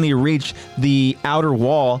finally reached the outer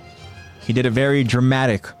wall, he did a very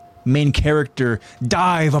dramatic main character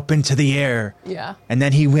dive up into the air. Yeah. And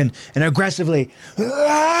then he went and aggressively.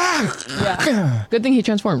 Yeah. Good thing he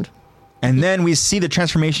transformed. And then we see the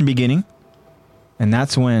transformation beginning. And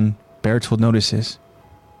that's when Bertold notices.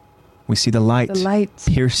 We see the light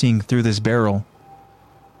piercing through this barrel.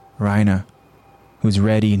 Raina, who's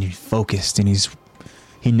ready and he's focused and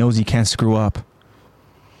he knows he can't screw up.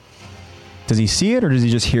 Does he see it or does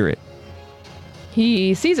he just hear it?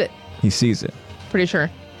 He sees it. He sees it. Pretty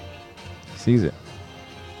sure. He sees it.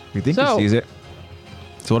 We think he sees it.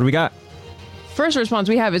 So what do we got? First response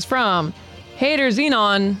we have is from Hater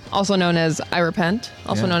Xenon, also known as I Repent,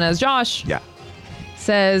 also known as Josh. Yeah.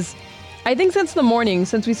 Says, I think since the morning,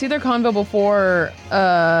 since we see their convo before,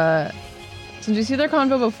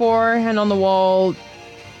 hand on the wall,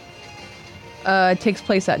 takes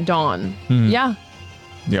place at dawn. Yeah.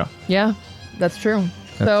 Yeah. Yeah, that's true.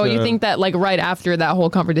 So you think that like right after that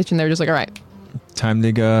whole confrontation, they're just like, all right, time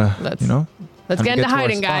to go, let's get into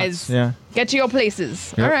hiding, guys. Yeah. Get to your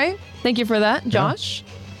places. Yep. All right. Thank you for that, Josh.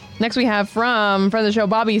 Yeah. Next we have from friend of the show,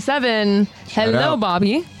 Bobby7. Hello,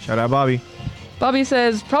 Bobby. Shout out, Bobby. Bobby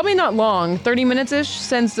says, probably not long, 30 minutes-ish,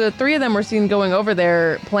 since the three of them were seen going over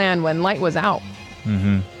their plan when light was out.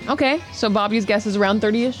 Okay, so Bobby's guess is around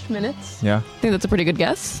 30-ish minutes. Yeah. I think that's a pretty good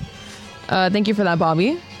guess. Thank you for that,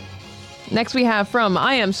 Bobby. Next we have from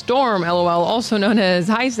I Am Storm, LOL, also known as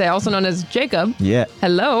Heise, also known as Jacob. Yeah.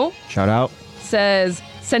 Hello. Shout out. Says,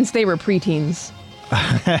 since they were preteens.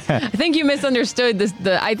 I think you misunderstood this.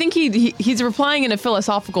 I think he's replying in a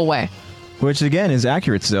philosophical way. Which, again, is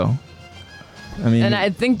accurate still. I mean, and I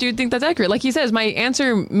think, do you think that's accurate? Like he says, my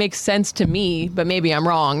answer makes sense to me, but maybe I'm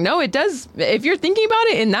wrong. No, it does. If you're thinking about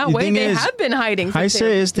it in that way, they have been hiding. Heise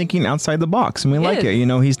is thinking outside the box, and we like it. You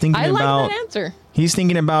know, he's thinking about. I like that answer. He's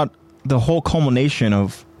thinking about the whole culmination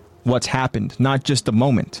of what's happened, not just the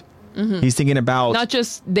moment. He's thinking about not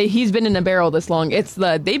just he's been in a barrel this long. It's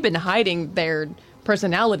they've been hiding their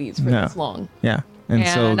personalities for this long. Yeah. And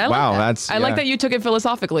so, wow, I like that you took it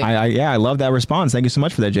philosophically. I love that response. Thank you so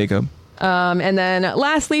much for that, Jacob. And then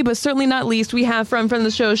lastly, but certainly not least, we have from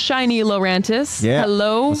the show, Shiny Laurantis. Yeah.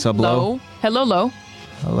 Hello. What's up, Lo? Hello, Lo.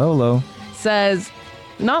 Hello, Lo. Says,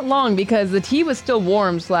 not long because the tea was still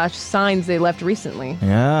warm / signs they left recently.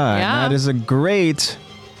 Yeah. That is a great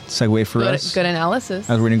segue for us. Good analysis.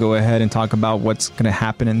 As we're going to go ahead and talk about what's going to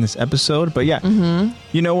happen in this episode. But yeah,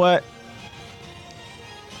 you know what?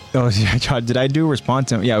 Oh, yeah, did I do a response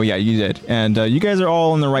to him? Yeah, you did. And you guys are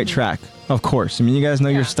all on the right track, of course. I mean, you guys know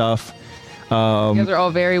your stuff. You guys are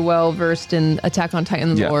all very well versed in Attack on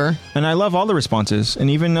Titan lore. And I love all the responses. And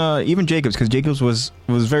even Jacob's, because Jacob's was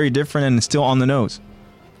very different and still on the nose.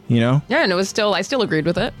 You know? Yeah, and I still agreed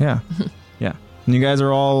with it. Yeah. Yeah. And you guys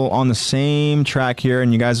are all on the same track here.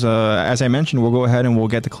 And you guys, as I mentioned, we'll go ahead and we'll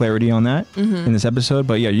get the clarity on that in this episode.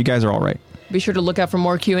 But yeah, you guys are all right. Be sure to look out for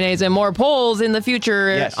more Q&As and more polls in the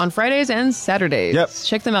future on Fridays and Saturdays. Yep.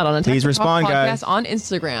 Check them out on Please respond, guys. On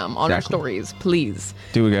Instagram, on our stories, please.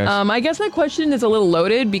 Do it, guys. I guess that question is a little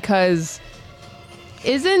loaded because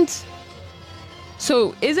isn't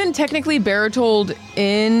technically Bertold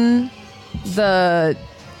in the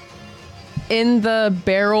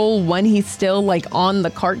barrel when he's still like on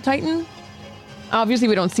the cart Titan? Obviously,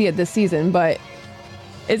 we don't see it this season, but.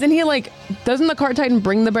 Isn't he like, doesn't the cart Titan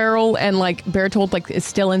bring the barrel and like Bertold like is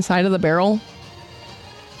still inside of the barrel?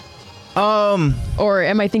 Or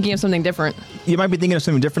am I thinking of something different? You might be thinking of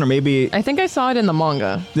something different, or maybe... I think I saw it in the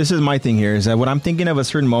manga. This is my thing here, is that what I'm thinking of a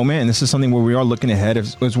certain moment, and this is something where we are looking ahead,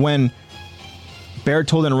 is when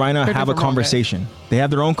Bertold and Raina have a conversation. They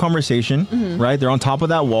have their own conversation, right? They're on top of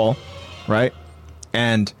that wall, right?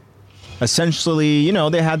 And essentially, you know,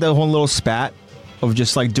 they had the whole little spat of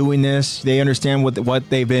just like doing this. They understand what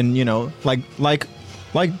they've been, you know, like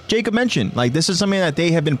Jacob mentioned, like this is something that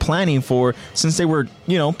they have been planning for since they were,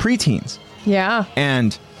 you know, preteens. Yeah.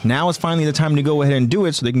 And now it's finally the time to go ahead and do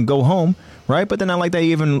it so they can go home, right? But then I like that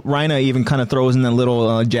Raina even kind of throws in that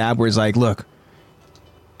little jab where it's like, look,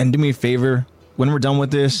 and do me a favor, when we're done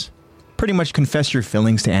with this, pretty much confess your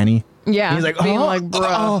feelings to Annie. Yeah. And he's like, being like,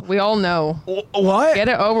 bruh, we all know. What? Get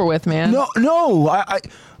it over with, man. No,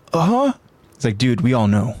 It's like, dude, we all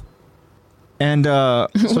know. And so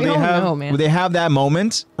they have that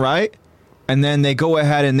moment, right? And then they go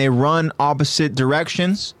ahead and they run opposite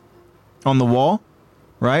directions on the wall,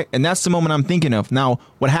 right? And that's the moment I'm thinking of. Now,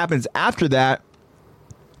 what happens after that,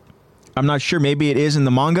 I'm not sure. Maybe it is in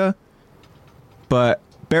the manga. But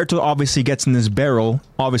Bertold obviously gets in this barrel.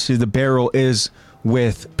 Obviously, the barrel is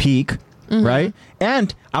with Peak, right?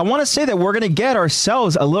 And I want to say that we're going to get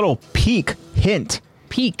ourselves a little peek hint.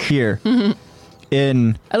 Peak here.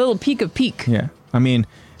 In a little peek of Peak. Yeah. I mean,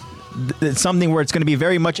 it's something where it's going to be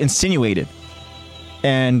very much insinuated.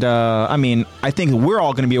 And, I mean, I think we're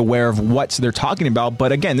all going to be aware of what they're talking about.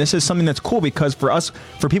 But again, this is something that's cool because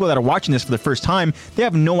for people that are watching this for the first time, they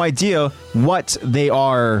have no idea what they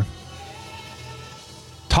are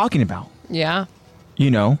talking about. Yeah. You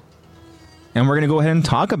know? And we're going to go ahead and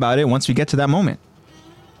talk about it once we get to that moment.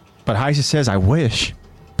 But Heisa says, I wish.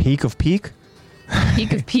 Peak of peak?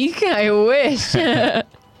 Peak of peak? I wish. But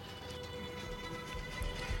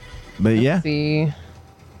yeah. Let's see.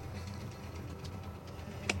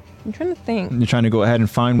 I'm trying to think. You're trying to go ahead and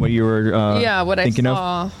find what you were what thinking I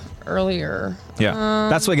saw earlier. Yeah.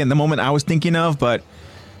 That's, again, the moment I was thinking of, but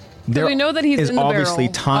there we know that he's is in the obviously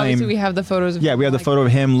barrel. time. Obviously, we have the photos of we have the photo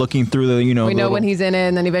of him looking through the, we know when he's in it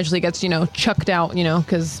and then eventually gets, chucked out,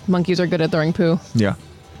 because monkeys are good at throwing poo. Yeah.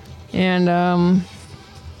 And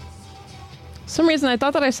some reason I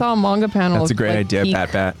thought that I saw a manga panel. That's a great idea, Peak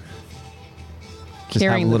Bat. Just have a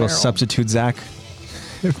carrying the little barrel. substitute Zach.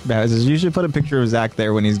 Bat says, you should put a picture of Zach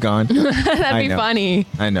there when he's gone. That'd be funny.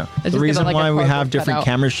 I know. just The get reason like a why we cardboard have different cutout.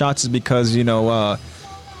 camera shots is because,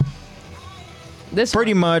 This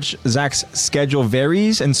pretty much Zach's schedule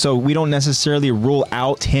varies, and so we don't necessarily rule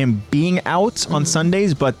out him being out on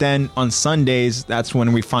Sundays, but then on Sundays that's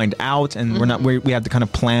when we find out, and we have to kind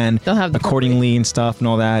of plan They'll have the accordingly and stuff and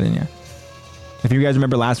all that. And yeah, if you guys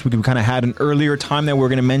remember last week, we kind of had an earlier time that we are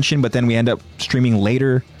going to mention, but then we end up streaming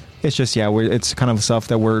later. It's just it's kind of stuff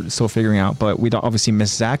that we're still figuring out, but we don't obviously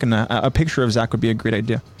miss Zach, and a picture of Zach would be a great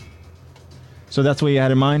idea. So that's what you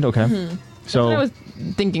had in mind. Okay. That's what I was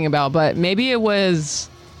thinking about, but maybe it was.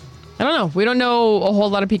 I don't know. We don't know a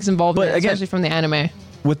whole lot of peaks involved, But in it, again- especially from the anime.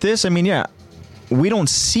 With this, I mean, yeah, we don't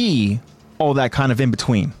see all that kind of in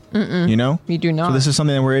between. You know, We do not. So this is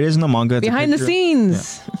something that where it is in the manga. It's a Behind the picture-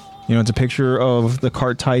 scenes. it's a picture of the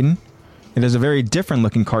Cart Titan. It is a very different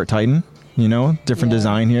looking Cart Titan. Different Yeah.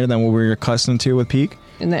 design here than what we're accustomed to with Peak.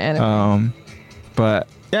 In the anime. But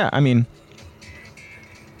yeah, I mean,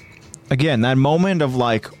 again, that moment of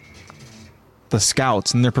like the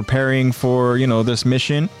scouts and they're preparing for this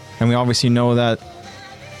mission, and we obviously know that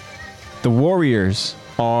the warriors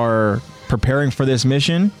are preparing for this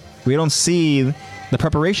mission. We don't see the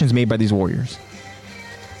preparations made by these warriors.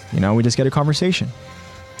 We just get a conversation.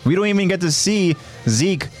 We don't even get to see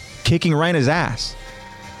Zeke kicking Rhina's ass.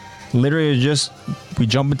 Literally, we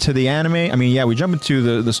jump into the anime. I mean, yeah, we jump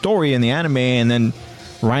into the story in the anime, and then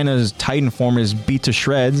Rhina's Titan form is beat to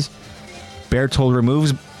shreds. Bertold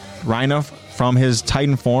removes Rhina from his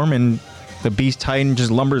Titan form, and the Beast Titan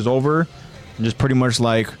just lumbers over, and just pretty much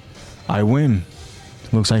like, I win.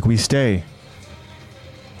 Looks like we stay.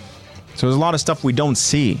 So there's a lot of stuff we don't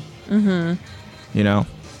see.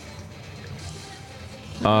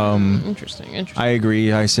 Interesting. I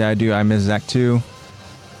agree. I say I do. I miss Zach too.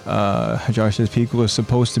 Josh says Peak was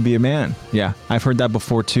supposed to be a man. Yeah, I've heard that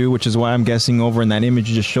before too, which is why I'm guessing over in that image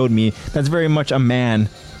you just showed me, that's very much a man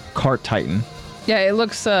Cart Titan. Yeah, it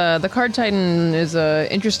looks. The Card Titan is a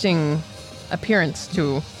interesting appearance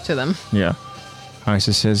to them. Yeah.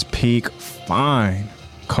 Isa says Peak fine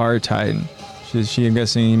Cart Titan. I'm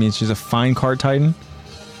guessing means she's a fine Cart Titan.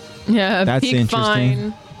 Yeah, That's Peak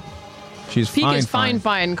interesting. fine. She's Peak fine. is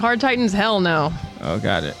fine. Card Titan's hell no. Oh,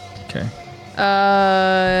 got it. Okay.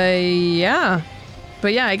 Yeah.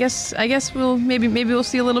 But yeah, I guess we'll maybe we'll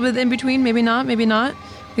see a little bit in between. Maybe not. Get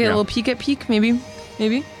a little peek at Peak. Maybe.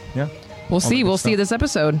 Yeah. We'll see. good We'll see stuff. this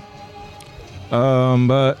episode.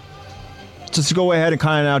 But just to go ahead and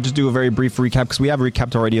kind of now just do a very brief recap, because we have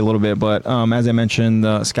recapped already a little bit, but as I mentioned,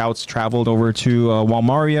 the scouts traveled over to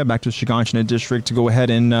Walmaria, back to Shiganshina district, to go ahead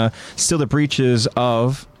and seal the breaches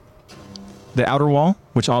of the outer wall,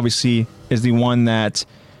 which obviously is the one that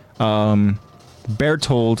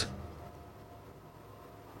Bertold,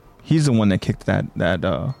 he's the one that kicked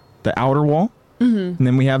the outer wall. And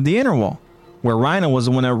then we have the inner wall, where Rhina was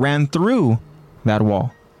the one that ran through that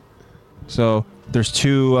wall. So there's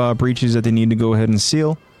two breaches that they need to go ahead and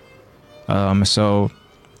seal. So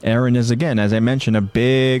Aaron is, again, as I mentioned, a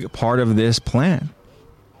big part of this plan.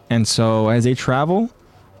 And so as they travel,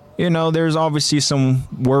 there's obviously some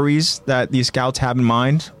worries that these scouts have in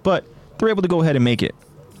mind, but they're able to go ahead and make it.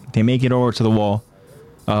 They make it over to the wall.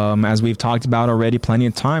 As we've talked about already plenty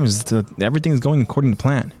of times, everything's going according to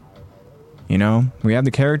plan. We have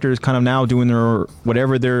the characters kind of now doing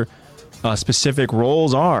whatever their specific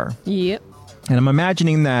roles are. Yep. And I'm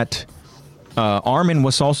imagining that Armin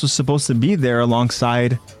was also supposed to be there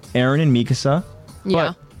alongside Aaron and Mikasa.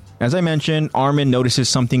 Yeah. But as I mentioned, Armin notices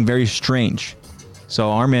something very strange. So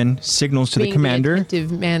Armin signals to the commander. The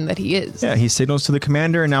attentive man that he is. Yeah, he signals to the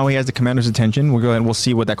commander, and now he has the commander's attention. We'll go ahead and we'll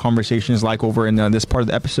see what that conversation is like over in this part of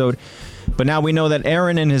the episode. But now we know that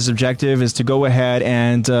Eren and his objective is to go ahead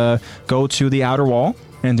and go to the outer wall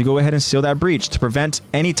and to go ahead and seal that breach to prevent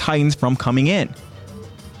any Titans from coming in.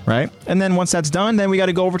 Right? And then once that's done, then we got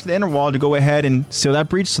to go over to the inner wall to go ahead and seal that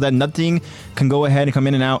breach so that nothing can go ahead and come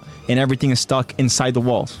in and out and everything is stuck inside the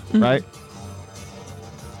walls. Mm-hmm. Right?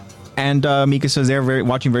 And Mikasa's there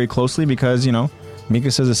watching very closely because, you know,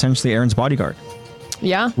 Mikasa's essentially Eren's bodyguard.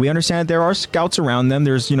 Yeah. We understand that there are scouts around them.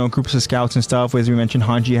 There's, you know, groups of scouts and stuff. As we mentioned,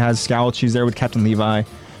 Hanji has scouts. She's there with Captain Levi.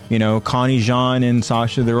 You know, Connie, Jean, and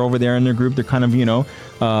Sasha, they're over there in their group. They're kind of, you know,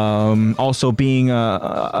 also being,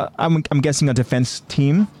 I'm guessing, a defense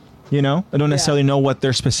team. You know, I don't necessarily know what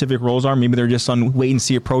their specific roles are. Maybe they're just on wait and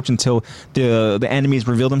see approach until the enemies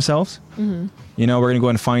reveal themselves. Mm-hmm. You know, we're going to go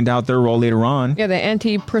ahead and find out their role later on. Yeah, the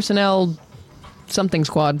anti-personnel something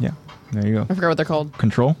squad. Yeah, there you go. I forgot what they're called.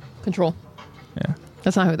 Control? Control. Yeah.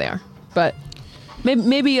 That's not who they are, but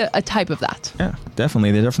maybe a type of that. Yeah,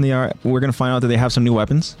 definitely. They definitely are. We're going to find out that they have some new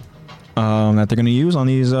weapons that they're going to use on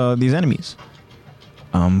these enemies.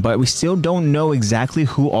 But we still don't know exactly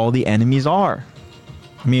who all the enemies are.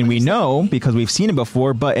 I mean, we know because we've seen it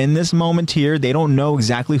before, but in this moment here, they don't know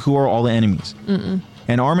exactly who are all the enemies. Mm-mm.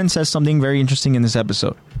 And Armin says something very interesting in this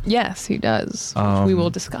episode. Yes, he does. Which we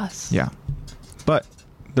will discuss. Yeah. But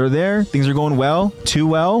they're there. Things are going well. Too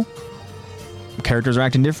well. Characters are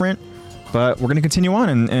acting different. But we're going to continue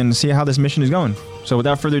on and see how this mission is going. So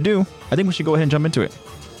without further ado, I think we should go ahead and jump into it.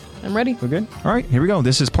 I'm ready. We're good? All right, here we go.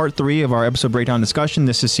 This is part 3 of our episode breakdown discussion.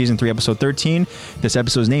 This is season 3, episode 13. This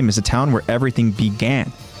episode's name is The Town Where Everything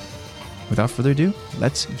Began. Without further ado,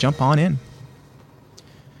 let's jump on in.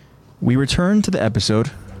 We return to the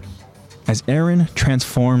episode as Eren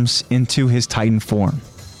transforms into his Titan form.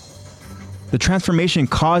 The transformation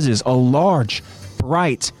causes a large,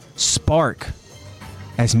 bright spark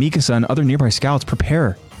as Mikasa and other nearby scouts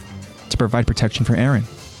prepare to provide protection for Eren.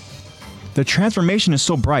 The transformation is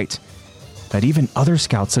so bright that even other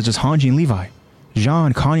scouts such as Hanji and Levi,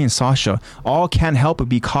 Jean, Connie, and Sasha all can't help but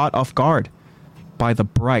be caught off guard by the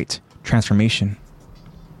bright transformation.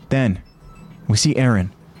 Then, we see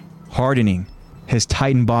Eren hardening his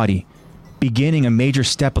Titan body, beginning a major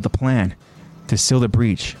step of the plan to seal the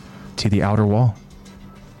breach to the outer wall.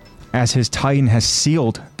 As his Titan has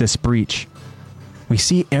sealed this breach, we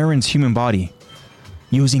see Eren's human body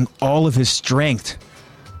using all of his strength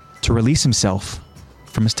to release himself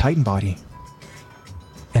from his Titan body.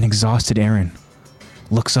 An exhausted Eren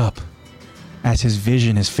looks up as his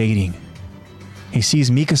vision is fading. He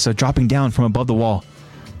sees Mikasa dropping down from above the wall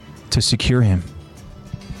to secure him.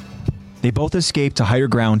 They both escape to higher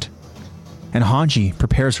ground, and Hanji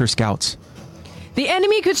prepares her scouts. The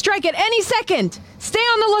enemy could strike at any second. Stay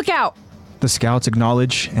on the lookout. The scouts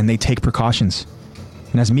acknowledge and they take precautions.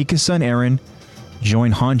 And as Mikasa and Eren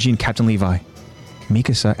join Hanji and Captain Levi,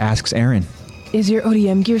 Mikasa asks Eren, "Is your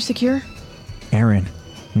ODM gear secure?" Eren,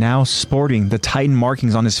 now sporting the Titan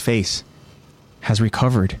markings on his face, has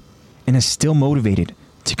recovered and is still motivated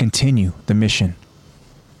to continue the mission.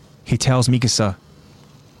 He tells Mikasa,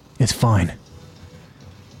 "It's fine.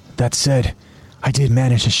 That said, I did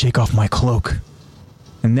manage to shake off my cloak."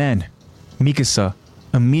 And then, Mikasa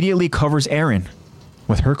immediately covers Eren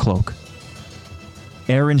with her cloak.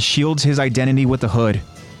 Eren shields his identity with the hood,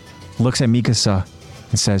 looks at Mikasa,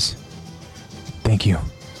 and says, "Thank you."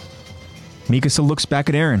 Mikasa looks back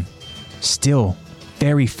at Eren, still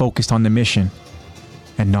very focused on the mission,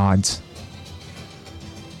 and nods.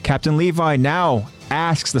 Captain Levi now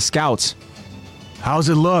asks the scouts, "How's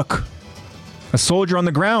it look?" A soldier on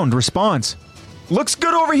the ground responds, "Looks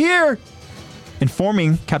good over here,"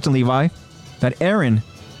 informing Captain Levi that Eren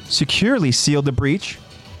securely sealed the breach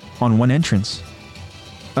on one entrance.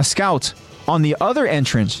 A scout on the other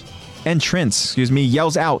entrance,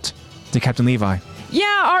 yells out to Captain Levi,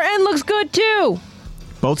 "Yeah, our end looks good too."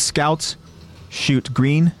 Both scouts shoot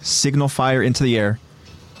green signal fire into the air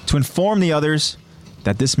to inform the others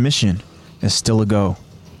that this mission is still a go.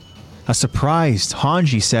 A surprised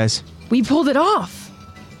Hanji says, "We pulled it off.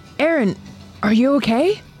 Eren, are you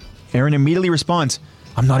okay?" Eren immediately responds,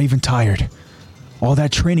 "I'm not even tired. All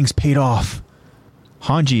that training's paid off."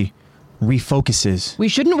 Hanji refocuses. "We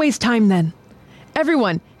shouldn't waste time then.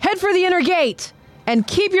 Everyone, head for the inner gate and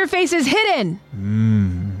keep your faces hidden."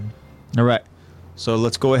 All right. So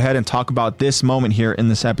let's go ahead and talk about this moment here in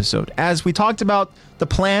this episode. As we talked about the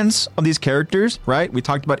plans of these characters, right? We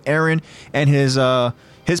talked about Eren and his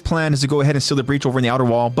plan is to go ahead and seal the breach over in the outer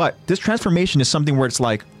wall. But this transformation is something where it's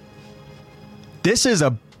like, this is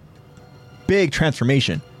a big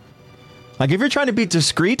transformation. Like if you're trying to be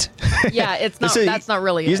discreet, Yeah, it's not. That's not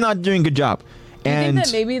really. He's it. not doing a good job. Do you think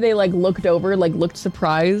that maybe they like looked over, like looked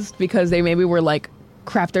surprised because they maybe were like,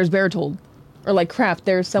 "Crap, there's Bertold," or like, "Crap,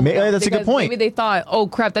 there's someone." Else. That's a good point. Maybe they thought, "Oh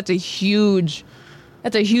crap, that's a huge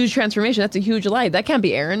transformation. That's a huge light. That can't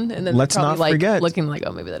be Aaron." And then let's probably, not forget, looking like,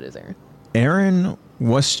 "Oh, maybe that is Aaron." Aaron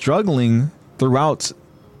was struggling throughout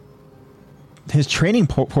his training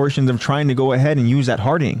portions of trying to go ahead and use that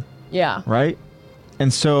hardening. Yeah. Right.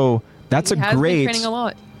 And so that's he has been training a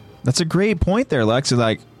lot. That's a great point there, Lex. Is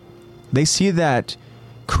like they see that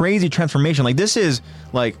crazy transformation. Like this is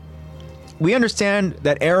like we understand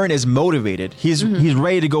that Aaron is motivated. He's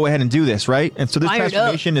ready to go ahead and do this, right? And so this Fired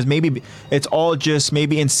transformation is maybe it's all just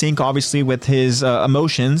maybe in sync, obviously, with his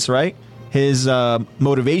emotions, right? His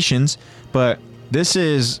motivations, but this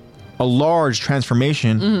is a large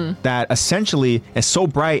transformation that essentially is so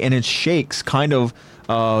bright and it shakes kind of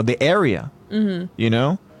the area, you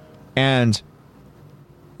know, and.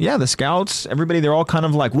 Yeah, the scouts, everybody, they're all kind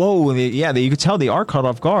of like, whoa. You could tell they are caught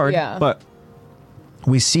off guard. Yeah. But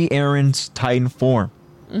we see Aaron's Titan form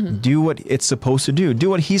do what it's supposed to do. Do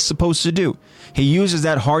what he's supposed to do. He uses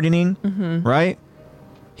that hardening, right?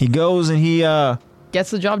 He goes and he... gets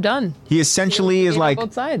the job done. He essentially is like...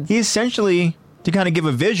 both sides. He essentially, to kind of give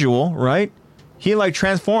a visual, right? He like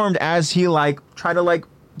transformed as he like tried to like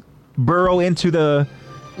burrow into the...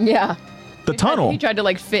 Yeah. The tunnel. He tried to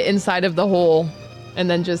like fit inside of the hole. And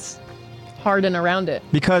then just harden around it.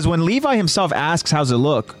 Because when Levi himself asks, how's it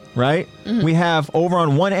look, right? We have over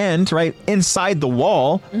on one end, right, inside the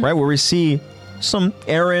wall, right, where we see some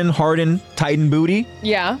Aaron hardened Titan booty.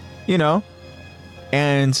 Yeah. You know?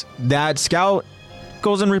 And that scout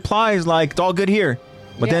goes and replies like, it's all good here.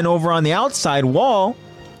 But then over on the outside wall,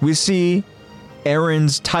 we see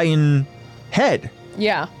Aaron's Titan head.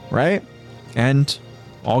 Yeah. Right? And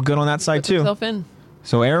all good on that side too. Himself in.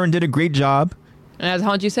 So Aaron did a great job. And as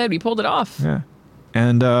Hanji said, we pulled it off. Yeah.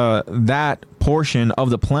 And that portion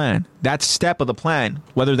of the plan, that step of the plan,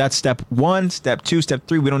 whether that's step 1, step 2, step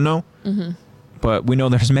 3, we don't know. But we know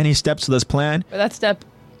there's many steps to this plan. But that step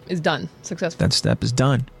is done. Successful. That step is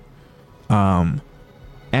done.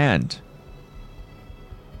 And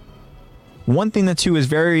one thing that too is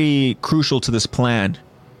very crucial to this plan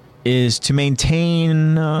is to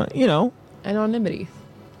maintain, anonymity.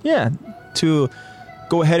 Yeah. To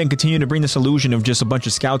go ahead and continue to bring this illusion of just a bunch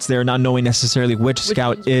of scouts there, not knowing necessarily which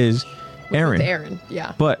scout is Aaron. Aaron,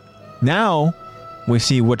 yeah. But now we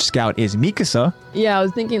see which scout is Mikasa. Yeah, I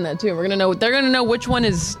was thinking that too. We're gonna know. They're gonna know which one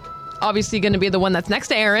is obviously gonna be the one that's next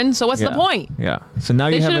to Aaron. So what's the point? Yeah. So now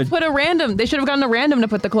they you should have have put a random. They should have gotten a random to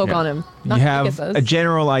put the cloak on him. You have a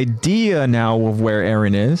general idea now of where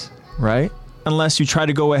Aaron is, right? Unless you try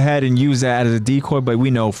to go ahead and use that as a decoy, but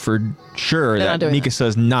we know for sure that Mikasa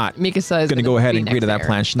is not going to go ahead and agree to that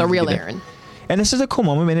plan. The real Aaron. And this is a cool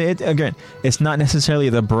moment. I mean, again, it's not necessarily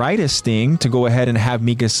the brightest thing to go ahead and have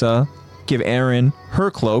Mikasa give Aaron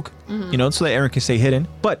her cloak, so that Aaron can stay hidden.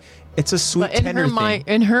 But it's a sweet, tender thing.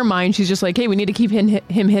 In her mind, she's just like, hey, we need to keep him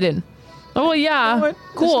hidden. Oh, well, yeah, you know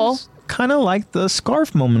cool. Kind of like the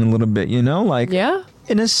scarf moment a little bit, like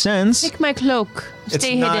in a sense. Take my cloak.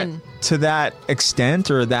 Stay hidden. Not to that extent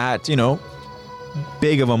or that,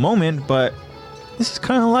 big of a moment, but this is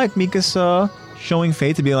kind of like Mikasa showing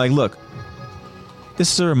faith to be like, look,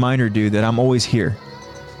 this is a reminder, dude, that I'm always here.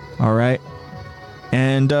 All right.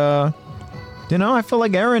 And, I feel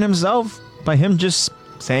like Aaron himself, by him just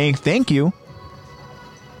saying thank you,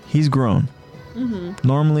 he's grown.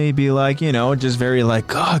 Normally it'd be like, just very like,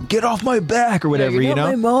 God, get off my back or whatever, you're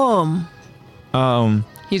not my mom.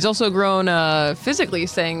 He's also grown physically,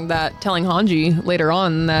 telling Hanji later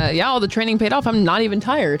on that, all the training paid off. I'm not even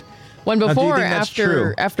tired. When before,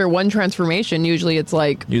 after one transformation, usually it's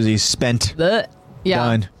like... Usually spent.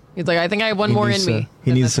 Done. He's like, I think I have one more in me.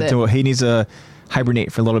 He needs to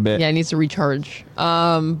hibernate for a little bit. Yeah, he needs to recharge.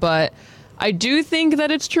 But I do think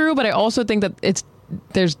that it's true, but I also think that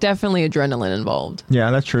there's definitely adrenaline involved.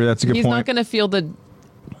 Yeah, that's true. That's a good point. He's not going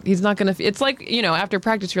to feel it's like, after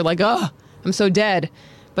practice, you're like, oh, I'm so dead.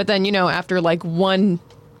 But then, after like one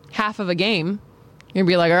half of a game, you're going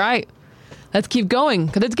to be like, all right, let's keep going.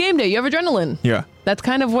 Because it's game day. You have adrenaline. Yeah. That's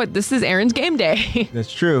kind of what this is. Aaron's game day.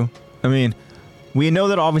 That's true. I mean, we know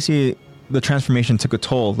that obviously the transformation took a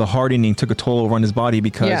toll. The hardening took a toll over on his body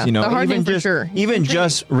because, the hardening for sure. Even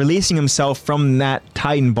just releasing himself from that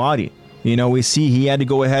Titan body, You know, we see he had to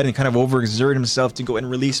go ahead and kind of overexert himself to go and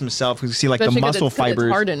release himself. We see like Especially the 'cause muscle it's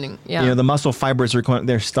fibers, hardening. Yeah. you know, the muscle fibers are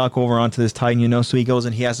they're stuck over onto this Titan, you know, so he goes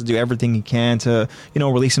and he has to do everything he can to, you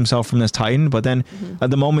know, release himself from this Titan. But then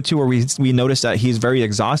at the moment too, where we notice that he's very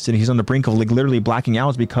exhausted, he's on the brink of like literally blacking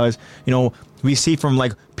out because, you know, we see from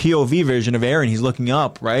like POV version of Eren, he's looking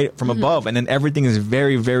up, right, from above, and then everything is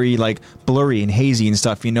very, very like blurry and hazy and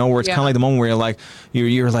stuff, you know, where it's kind of like the moment where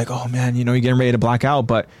you're like, oh man, you know, you're getting ready to black out,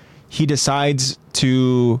 but he decides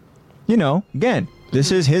to, you know, again, this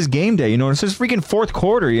is his game day, you know, it's his freaking fourth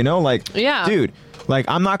quarter, you know, like, dude, like,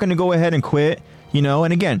 I'm not going to go ahead and quit, you know,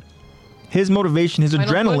 and again, his motivation, his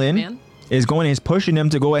adrenaline is pushing him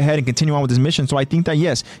to go ahead and continue on with his mission. So I think that,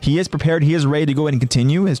 yes, he is prepared, he is ready to go ahead and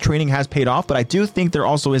continue, his training has paid off, but I do think there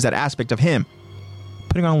also is that aspect of him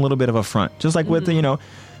putting on a little bit of a front, just like with the, you know,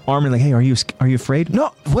 Armin, like, hey, are you afraid?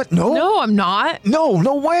 No, what? No, I'm not.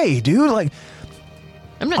 No way, dude. Like,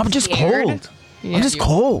 I'm just cold. Yeah, I'm just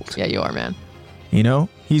cold. Yeah, you are, man. You know,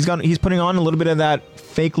 he's putting on a little bit of that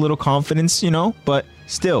fake little confidence, you know, but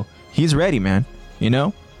still, he's ready, man. You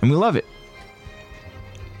know, and we love it.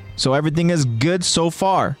 So everything is good so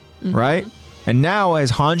far, right? And now,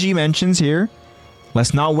 as Hanji mentions here,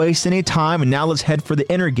 let's not waste any time, and now let's head for the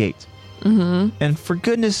inner gate. And for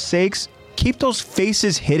goodness sakes, keep those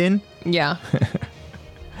faces hidden. Yeah.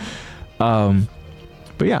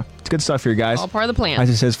 But yeah, it's good stuff here, guys. All part of the plan.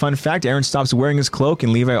 As it says, fun fact, Eren stops wearing his cloak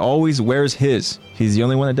and Levi always wears his. He's the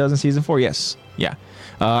only one that does in season 4. Yes. Yeah.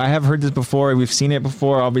 I have heard this before. We've seen it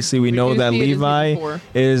before. Obviously, we know that Levi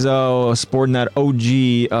is sporting that OG,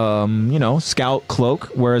 you know, scout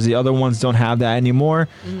cloak, whereas the other ones don't have that anymore.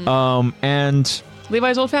 And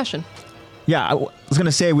Levi's old-fashioned. Yeah, I was going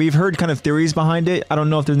to say, we've heard kind of theories behind it. I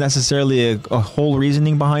don't know if there's necessarily a whole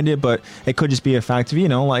reasoning behind it, but it could just be a fact of, you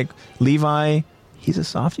know, like Levi, he's a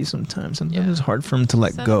softie sometimes. Sometimes it's hard for him to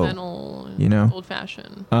let go. You know?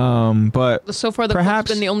 Old-fashioned. But so far, the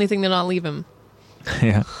cloak's been the only thing to not leave him.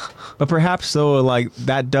 Yeah. But perhaps, though, like,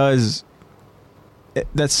 that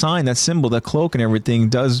sign, that symbol, that cloak and everything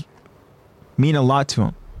does mean a lot to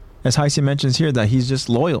him. As Heisei mentions here, that he's just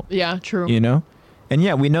loyal. Yeah, true. You know? And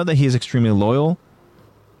yeah, we know that he is extremely loyal.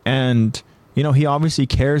 And, you know, he obviously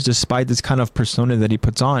cares despite this kind of persona that he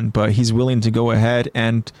puts on. But he's willing to go ahead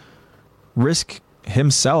and risk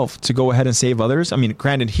himself to go ahead and save others. I mean,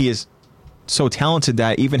 granted, he is so talented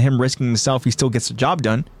that even him risking himself, he still gets the job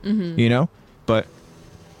done. You know? But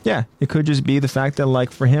yeah, it could just be the fact that,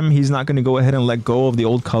 like, for him, he's not going to go ahead and let go of the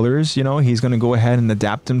old colors. You know, he's going to go ahead and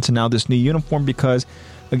adapt them to now this new uniform because,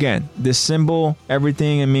 again, this symbol,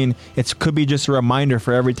 everything, I mean, it could be just a reminder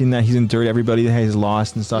for everything that he's endured, everybody that he's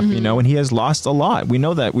lost and stuff, you know, and he has lost a lot. We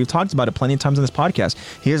know that. We've talked about it plenty of times on this podcast.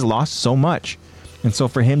 He has lost so much. And so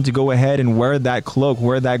for him to go ahead and wear that cloak,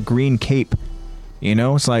 wear that green cape, you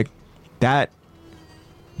know, it's like that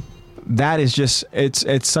is just,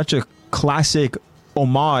 it's such a classic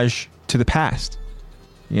homage to the past,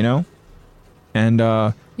 you know?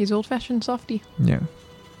 And he's old-fashioned softy. Yeah.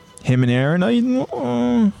 Him and Eren, I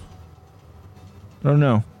don't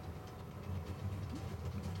know.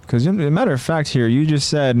 Because, as a matter of fact, here, you just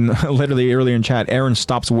said, literally earlier in chat, Eren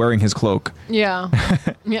stops wearing his cloak. Yeah.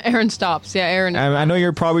 Yeah, Eren stops. Yeah, Eren. I know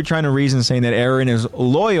you're probably trying to reason saying that Eren is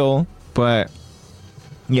loyal, but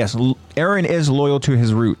yes, Eren is loyal to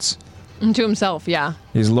his roots. And to himself, yeah.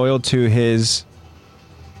 He's loyal to his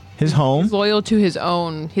home. He's loyal to his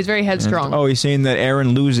own. He's very headstrong. And, he's saying that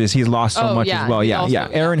Eren loses. He's lost so much as well. Yeah, yeah.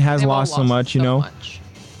 Eren has lost so much, you know.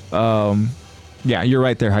 Yeah, you're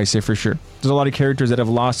right there, Heisei, for sure. There's a lot of characters that have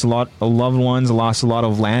lost a lot of loved ones, lost a lot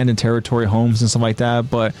of land and territory, homes and stuff like that.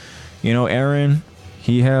 But, you know, Eren,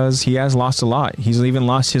 he has lost a lot. He's even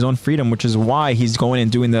lost his own freedom, which is why he's going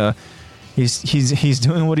and doing he's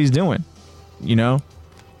doing what he's doing, you know.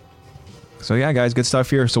 So yeah, guys, good stuff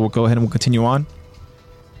here. So we'll go ahead and we'll continue on,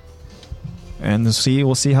 and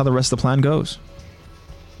we'll see how the rest of the plan goes.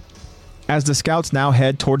 As the scouts now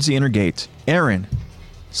head towards the inner gate, Eren,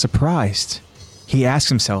 surprised, he asks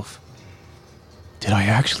himself, "Did I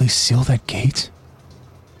actually seal that gate?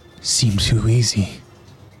 Seemed too easy."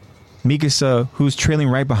 Mikasa, who's trailing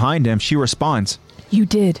right behind him, she responds, "You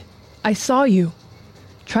did. I saw you.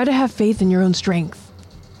 Try to have faith in your own strength."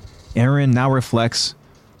 Eren now reflects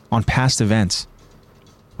on past events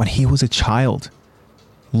when he was a child,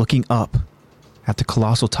 looking up at the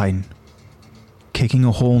colossal titan, kicking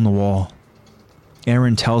a hole in the wall.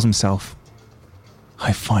 Eren tells himself,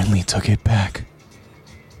 "I finally took it back."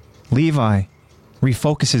 Levi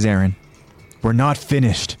refocuses Eren. "We're not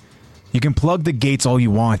finished. You can plug the gates all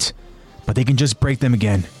you want, but they can just break them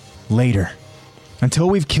again later. Until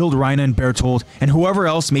we've killed Reina and Bertold and whoever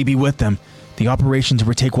else may be with them, The operation to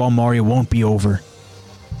retake Wall Mario won't be over.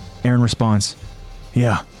 Aaron responds,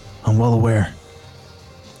 yeah, I'm well aware.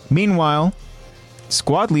 Meanwhile,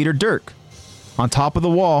 squad leader Dirk, on top of the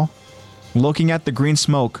wall, looking at the green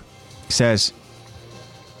smoke, says,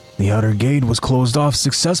 the outer gate was closed off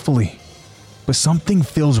successfully, but something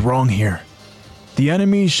feels wrong here. The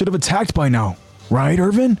enemy should have attacked by now, right,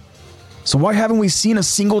 Irvin? So why haven't we seen a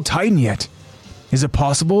single Titan yet? Is it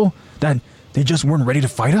possible that they just weren't ready to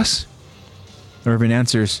fight us? Irvin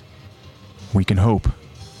answers, we can hope,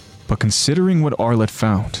 but considering what Arlet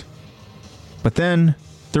found. But then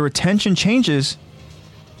their attention changes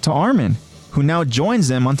to Armin, who now joins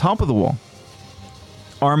them on top of the wall.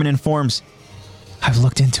 Armin informs, I've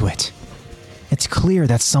looked into it. It's clear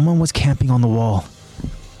that someone was camping on the wall.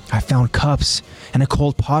 I found cups and a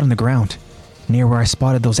cold pot on the ground, near where I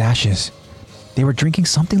spotted those ashes. They were drinking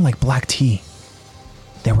something like black tea.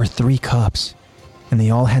 There were 3 cups, and they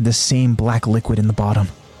all had the same black liquid in the bottom.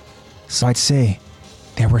 So I'd say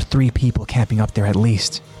there were 3 people camping up there at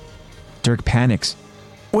least. Dirk panics.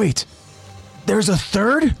 Wait, there's a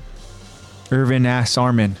third? Irvin asks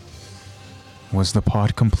Armin, was the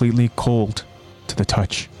pot completely cold to the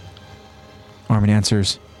touch? Armin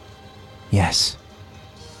answers, Yes.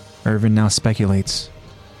 Irvin now speculates,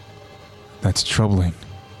 that's troubling.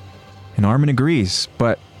 And Armin agrees,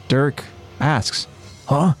 but Dirk asks,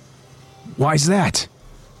 huh? Why's that?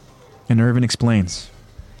 And Irvin explains,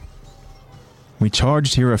 we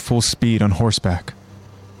charged here at full speed on horseback,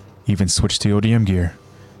 even switched to ODM gear.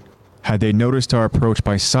 Had they noticed our approach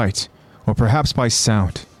by sight, or perhaps by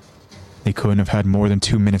sound, they couldn't have had more than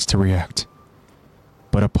 2 minutes to react.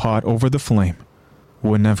 But a pot over the flame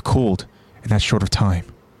wouldn't have cooled in that short of time.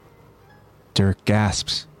 Dirk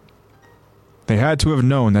gasps. They had to have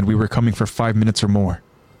known that we were coming for 5 minutes or more,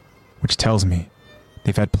 which tells me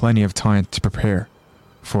they've had plenty of time to prepare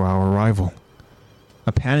for our arrival.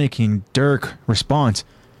 A panicking Dirk responds,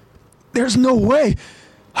 there's no way!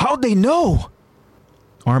 How'd they know?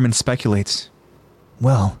 Armin speculates,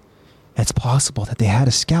 Well, it's possible that they had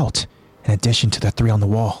a scout in addition to the 3 on the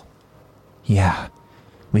wall. Yeah,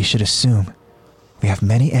 we should assume we have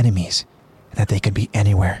many enemies and that they could be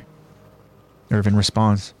anywhere. Irvin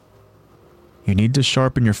responds, you need to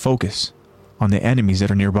sharpen your focus on the enemies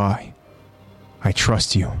that are nearby. I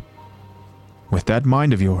trust you. With that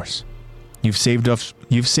mind of yours, you've saved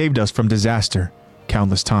us from disaster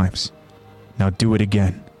countless times. Now do it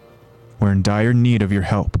again. We're in dire need of your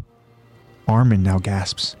help. Armin now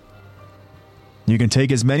gasps. You can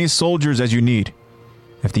take as many soldiers as you need.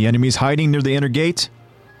 If the enemy's hiding near the inner gate,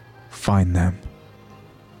 find them.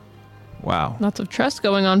 Wow. Lots of trust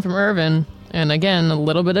going on from Irvin. And again, a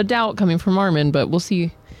little bit of doubt coming from Armin, but we'll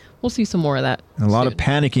see some more of that. And a lot of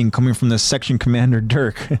panicking coming from the section commander,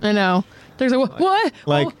 Dirk. I know. Dirk's like, what?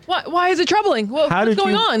 Like, why is it troubling? What's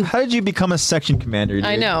going on? How did you become a section commander, dude?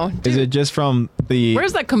 I know. Is it just from the...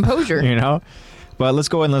 Where's that composure? You know? But let's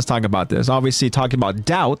go ahead and let's talk about this. Obviously, talking about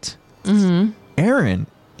doubt, Aaron,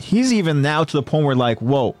 he's even now to the point where like,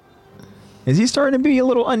 whoa, is he starting to be a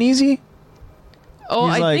little uneasy? Oh,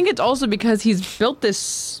 I think it's also because he's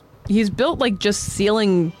built like just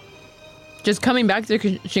sealing, just coming back to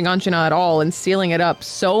Shiganshina at all and sealing it up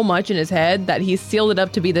so much in his head that he's sealed it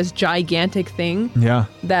up to be this gigantic thing. Yeah.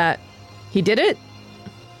 That he did it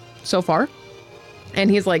so far. And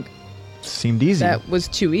he's like, seemed easy. That was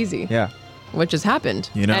too easy. Yeah. Which has happened.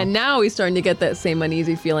 You know? And now he's starting to get that same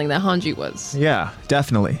uneasy feeling that Hanji was. Yeah,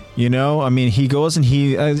 definitely. You know, I mean, he goes and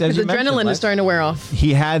he... His adrenaline is starting to wear off.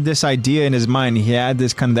 He had this idea in his mind. He had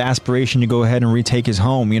this kind of aspiration to go ahead and retake his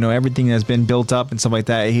home. You know, everything that's been built up and stuff like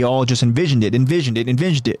that. He all just envisioned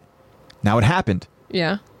it. Now it happened.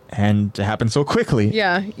 Yeah. And it happened so quickly.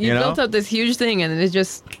 Yeah. You built up this huge thing and it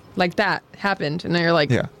just like that happened. And then you're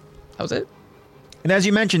like, yeah, that was it. And as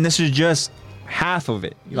you mentioned, this is just half of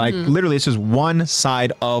it. Like literally it's just one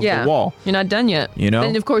side of the wall. You're not done yet. You know?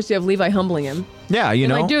 Then of course you have Levi humbling him. Yeah, you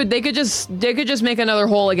know. Like, dude, they could just make another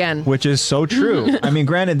hole again. Which is so true. I mean,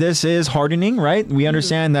 granted, this is hardening, right? We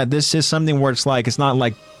understand that this is something where it's not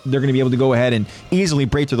like they're going to be able to go ahead and easily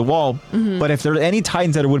break through the wall. But if there are any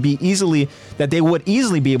Titans that would easily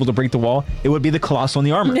be able to break the wall, it would be the Colossal and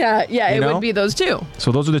the Armor. Yeah, it would be those two.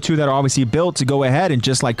 So those are the two that are obviously built to go ahead and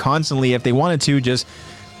just like constantly, if they wanted to, just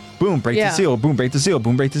boom, break the seal, boom, break the seal,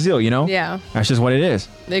 boom, break the seal, you know? Yeah. That's just what it is.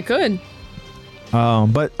 They could.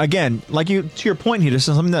 But again, to your point here, this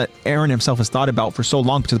is something that Aaron himself has thought about for so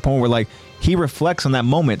long, to the point where like he reflects on that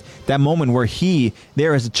moment where he,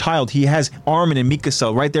 there as a child, he has Armin and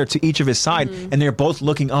Mikasa right there to each of his side, and they're both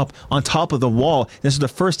looking up on top of the wall. This is the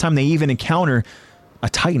first time they even encounter a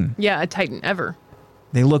Titan. Yeah, a Titan ever.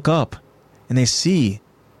 They look up and they see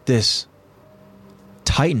this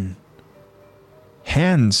Titan,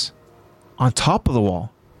 hands on top of the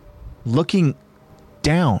wall, looking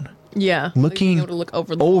down, Yeah. looking Like being able to look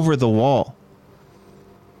over the wall.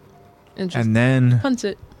 and And then punts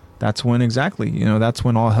it. that's when that's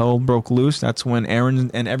when all hell broke loose. That's when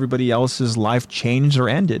Aaron and everybody else's life changed or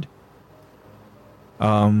ended.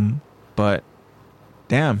 But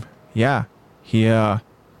damn, yeah, he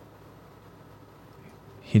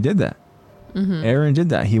did that. Aaron did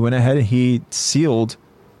that. He went ahead and he sealed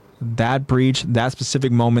that breach, that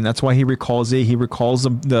specific moment. That's why he recalls it. He recalls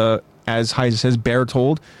the as Heise says, bear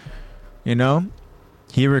told.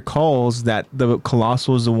 He recalls that the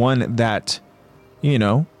Colossal is the one that,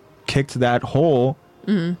 kicked that hole,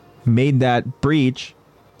 made that breach,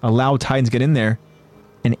 allowed Titans get in there,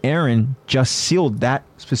 and Aaron just sealed that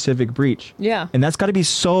specific breach. Yeah. And that's got to be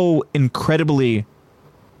so incredibly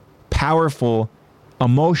powerful,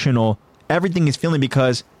 emotional, everything he's feeling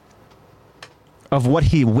because of what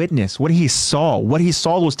he witnessed, what he saw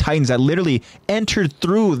those Titans that literally entered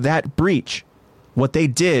through that breach, what they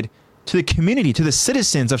did to the community, to the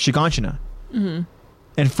citizens of Shiganshina.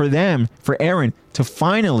 And for Aaron to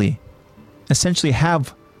finally essentially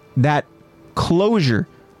have that closure,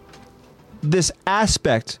 this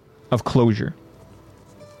aspect of closure,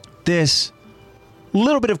 this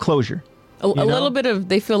little bit of closure. A little bit of,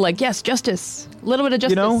 they feel like, yes, justice. A little bit of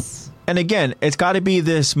justice. And again, it's got to be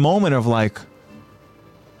this moment of like,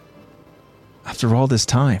 after all this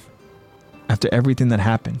time, after everything that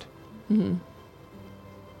happened, and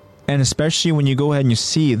especially when you go ahead and you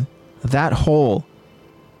see that hole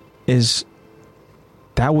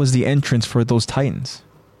that was the entrance for those Titans.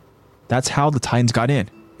 That's how the Titans got in,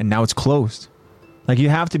 and now it's closed. Like, you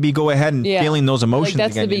have to go ahead and feeling those emotions.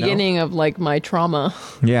 Like, that's again, the beginning of like my trauma.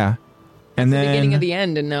 Yeah. And then the beginning of the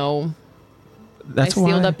end, and now I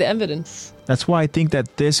sealed up the evidence. That's why I think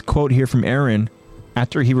that this quote here from Aaron,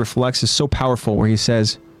 after he reflects, is so powerful, where he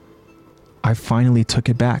says, I finally took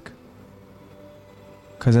it back.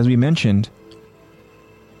 Because as we mentioned,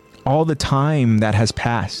 all the time that has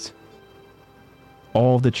passed,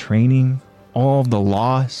 all the training, all the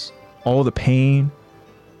loss, all the pain,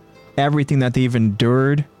 everything that they've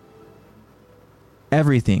endured,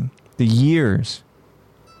 everything, the years,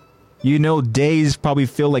 days probably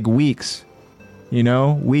feel like weeks.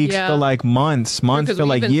 Weeks feel like months feel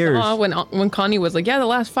like years. Saw when Connie was like, yeah, the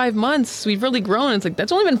last 5 months, we've really grown. It's like,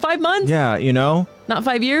 that's only been 5 months. Yeah, Not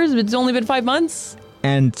 5 years, but it's only been 5 months.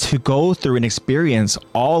 And to go through and experience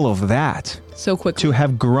all of that. So quickly. To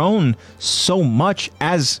have grown so much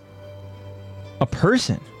as a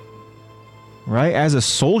person, right? As a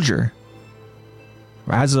soldier,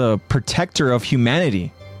 as a protector of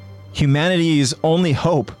humanity. Humanity's only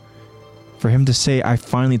hope, for him to say, I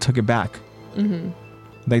finally took it back.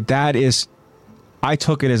 Like, that is, I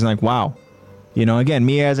took it as like, wow. Again,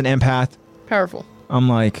 me as an empath, powerful. I'm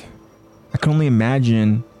like, I can only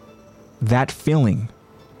imagine that feeling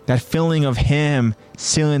of him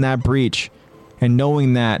sealing that breach and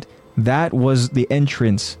knowing that was the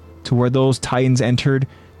entrance to where those Titans entered,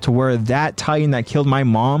 to where that Titan that killed my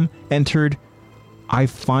mom entered. I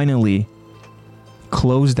finally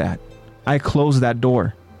closed that. I closed that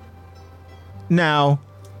door. Now,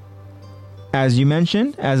 as you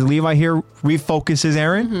mentioned, as Levi here refocuses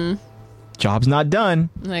Aaron, job's not done.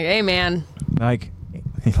 Like, hey, man. Like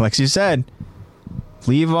you said,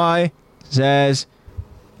 Levi says,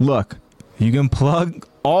 look, you can plug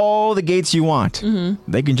all the gates you want.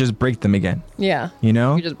 They can just break them again. Yeah. You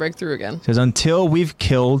can just break through again. Says, until we've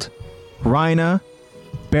killed Rhina,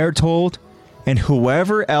 Bertold, and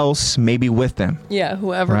whoever else may be with them. Yeah,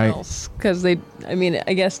 whoever else. Because I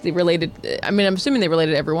guess they related. I'm assuming they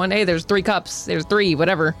related to everyone. Hey, there's 3 cups. There's 3,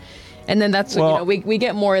 whatever. And then that's, we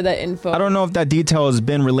get more of that info. I don't know if that detail has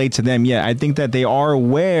been relayed to them yet. I think that they are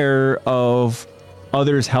aware of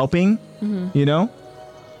others helping,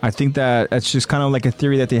 I think that it's just kind of like a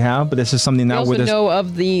theory that they have, but this is something now they know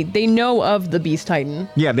of the Beast Titan.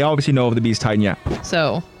 Yeah, they obviously know of the Beast Titan, yeah.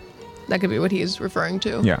 So that could be what he's referring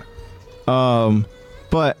to. Yeah.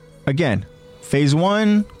 But again, phase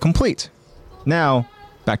 1 complete. Now,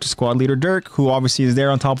 back to squad leader Dirk, who obviously is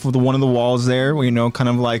there on top of one of the walls there, where, kind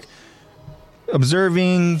of like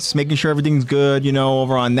observing, making sure everything's good,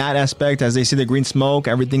 over on that aspect. As they see the green smoke,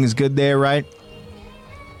 everything is good there, right?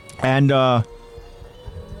 And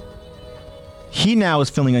he now is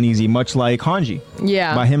feeling uneasy, much like Hanji.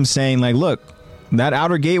 Yeah. By him saying, like, look, that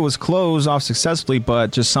outer gate was closed off successfully,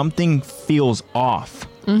 but just something feels off.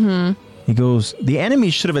 He goes, the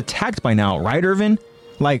enemy should have attacked by now, right, Irvin?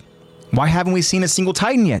 Like, why haven't we seen a single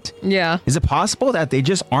Titan yet? Yeah. Is it possible that they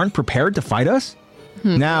just aren't prepared to fight us?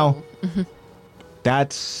 Now,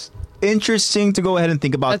 that's interesting to go ahead and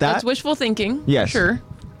think about that. That's wishful thinking. Yes. Sure.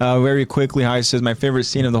 Very quickly, High says, my favorite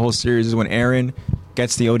scene of the whole series is when Aaron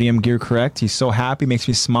gets the ODM gear correct. He's so happy, makes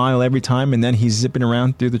me smile every time, and then he's zipping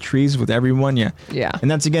around through the trees with everyone. Yeah. Yeah. And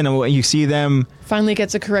that's, again, you see them. Finally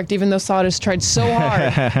gets it correct, even though Sawdust tried so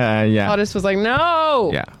hard. Yeah. Sawdust was like, no.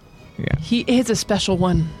 Yeah. Yeah. He is a special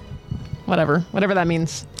one. Whatever that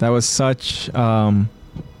means. That was such a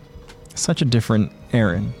different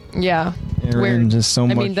Aaron. Yeah. Aaron, Weird. just so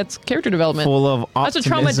much. I mean, that's character development. Full of optimism. That's what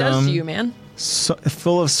trauma does to you, man.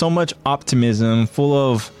 Full of so much optimism, full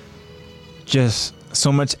of just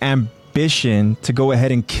so much ambition to go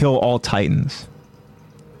ahead and kill all Titans.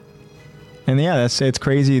 And yeah, it's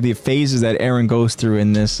crazy the phases that Aaron goes through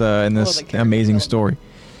in this amazing story.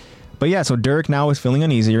 But yeah, so Dirk now is feeling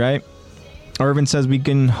uneasy, right? Irvin says we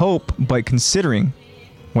can hope by considering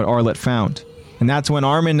what Arlette found. And that's when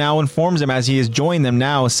Armin now informs him, as he has joined them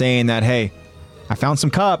now, saying that, hey, I found some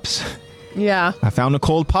cups. Yeah. I found a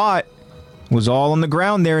cold pot. It was all on the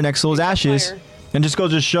ground there next to those ashes. Fire. And just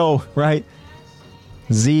goes to show, right?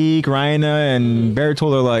 Zeke, Raina, and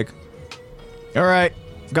Bertold are like, all right,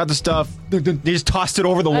 got the stuff. They just tossed it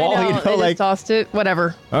over the wall. I know, You know, they like, just tossed it.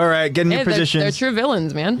 Whatever. all right, get in your positions. They're true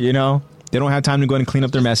villains, man. You know, they don't have time to go and clean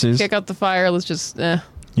up their messes. Kick out the fire. Let's just.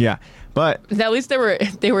 Yeah, but At least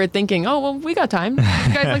they were thinking, oh well, we got time. You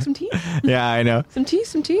guys like some tea? yeah, I know. Some tea.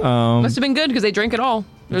 Must have been good because they drank it all.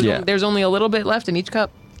 There's only a little bit left in each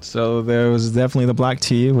cup. So there was definitely the black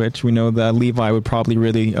tea, which we know that Levi would probably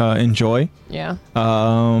really enjoy. Yeah.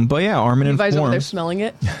 But yeah, Armin Levi's over there informs. smelling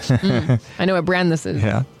it. I know what brand this is.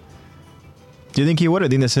 Yeah. Do you think he would? I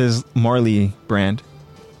think this is Marley brand.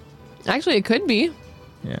 Actually, it could be.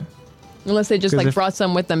 Yeah. Unless they just 'Cause if- brought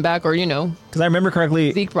some with them back, or Because I remember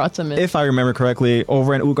correctly, Zeke brought some in. if I remember correctly,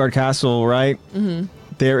 over at Utgard Castle, right? Mm-hmm.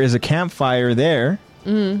 There is a campfire there,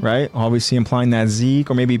 right? Obviously implying that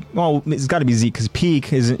Zeke, or maybe, well, it's got to be Zeke because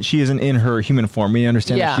Peak isn't in her human form. We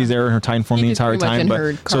understand that Yeah. she's there in her Titan form Zeke the is entire pretty much time, in but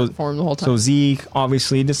her current form the whole time. So Zeke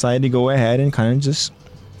obviously decided to go ahead and kind of just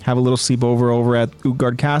have a little sleepover over at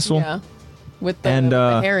Utgard Castle. Yeah. With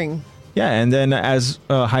the herring. Yeah, and then as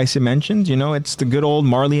Heise mentioned, it's the good old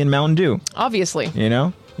Marley and Mountain Dew. Obviously.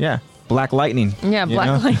 Yeah, Black Lightning. Yeah, you Black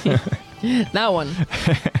know? Lightning. That one.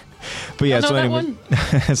 But yeah, Oh, no, so that anyway,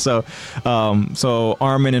 one? so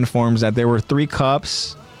Armin informs that there were 3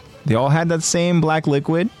 cups. They all had that same black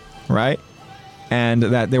liquid, right? And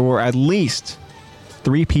that there were at least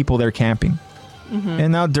 3 people there camping.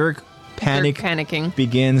 And now Dirk panicking.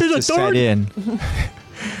 begins to set in.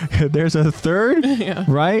 There's a third, Yeah.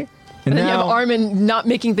 right? And then you have Armin not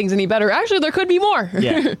making things any better. Actually, there could be more.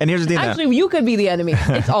 Yeah, and here's the thing. Actually, you could be the enemy.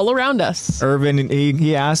 It's all around us. Irvin,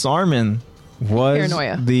 he asked Armin, was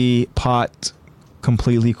Paranoia. the pot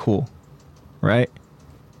completely cool, right?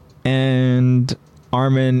 And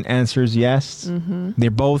Armin answers yes.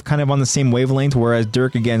 They're both kind of on the same wavelength, whereas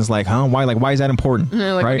Dirk again is like, huh? Why? Like, why is that important? And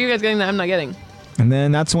they're like, right? what are you guys getting that I'm not getting? And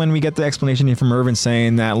then that's when we get the explanation here from Irvin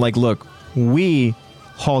saying that, like, look, we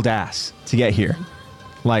hauled ass to get here.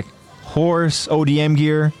 Like, horse, ODM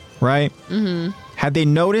gear, right? Had they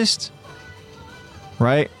noticed,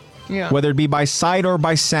 right? Yeah. Whether it be by sight or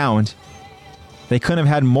by sound, they couldn't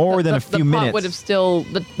have had more than a few the minutes. pot would have still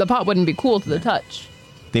the pot wouldn't be cool to the touch.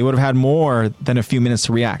 They would have had more than a few minutes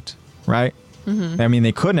to react, right? I mean,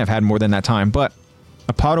 they couldn't have had more than that time, but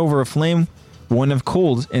a pot over a flame wouldn't have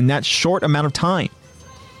cooled in that short amount of time.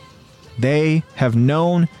 They have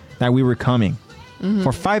known that we were coming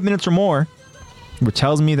for 5 minutes or more, which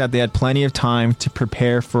tells me that they had plenty of time to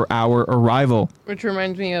prepare for our arrival. Which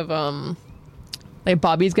reminds me of like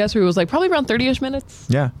Bobby's guess, where he was like probably around 30-ish minutes.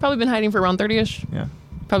 Yeah. Probably been hiding for around 30-ish. Yeah.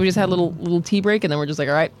 Probably just had a little tea break, and then we're just like,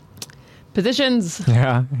 all right, positions.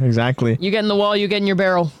 Yeah, exactly. You get in the wall, you get in your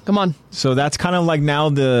barrel. Come on. So that's kind of like now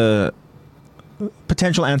the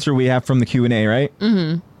potential answer we have from the Q&A, right?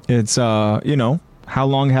 It's, how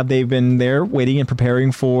long have they been there waiting and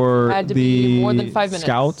preparing for Had to the be more than 5 minutes.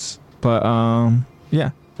 scouts? But,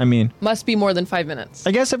 yeah, I mean, Must be more than 5 minutes.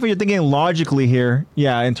 I guess if you're thinking logically here,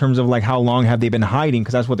 yeah, in terms of like how long have they been hiding,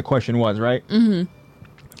 because that's what the question was, right?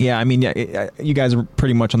 Yeah, I mean, yeah, you guys are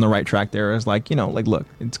pretty much on the right track there. It's like, like, look,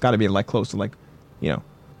 it's got to be like close to like,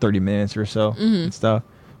 30 minutes or so and stuff,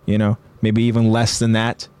 maybe even less than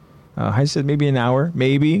that. I said maybe an hour,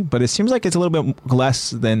 maybe, but it seems like it's a little bit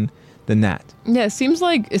less than that. Yeah, it seems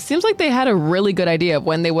like they had a really good idea of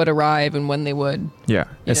when they would arrive and when they would. Yeah,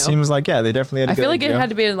 it seems like, yeah, they definitely had a I good feel like idea. it had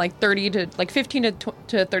to be in like 15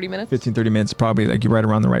 to 30 minutes. 15, 30 minutes, probably like you're right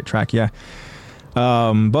around the right track, yeah.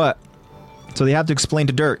 But, so they have to explain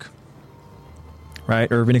to Dirk,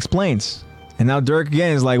 right? Irvin explains. And now Dirk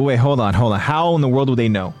again is like, wait, hold on. How in the world would they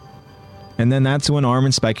know? And then that's when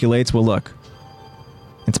Armin speculates, well, look,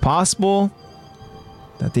 it's possible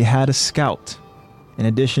that they had a scout in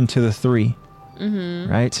addition to the 3.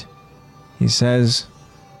 Right? He says,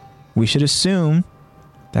 we should assume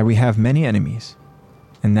that we have many enemies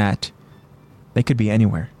and that they could be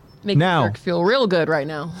anywhere. Making now, Kirk feel real good right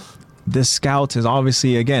now. This scout is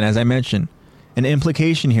obviously, again, as I mentioned, an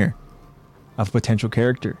implication here of potential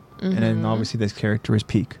character. And then obviously this character is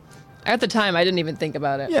Peak. At the time, I didn't even think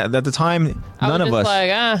about it. Yeah, at the time, I none was of just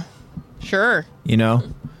us. like, sure. You know?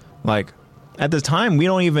 Like, at the time, we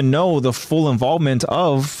don't even know the full involvement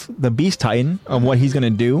of the Beast Titan, of what he's going to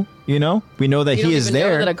do, you know? We know that You he don't is even know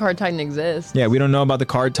there. that a card titan exists. Yeah, we don't know about the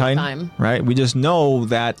Card Titan, Time. right? We just know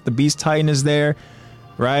that the Beast Titan is there,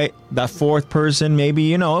 right? That 4th person, maybe,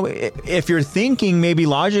 you know, if you're thinking maybe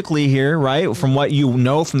logically here, right? From what you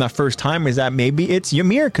know from that first time is that maybe it's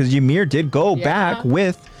Ymir, because Ymir did go back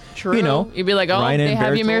with, True. you know, You'd be like, oh, Ryan they and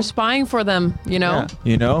have Bertolt. Ymir spying for them, you know? Yeah,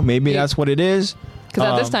 you know, maybe that's what it is. Because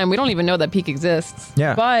at this time, we don't even know that Peak exists.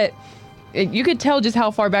 Yeah. But you could tell just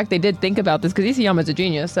how far back they did think about this, because Isayama's a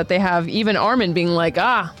genius, that they have even Armin being like,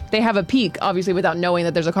 they have a Peak, obviously without knowing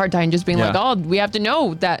that there's a card titan, just being like, oh, we have to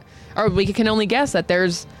know that, or we can only guess that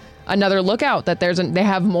there's another lookout, that they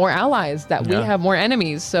have more allies, that we have more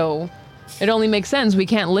enemies. So it only makes sense. We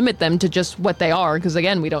can't limit them to just what they are, because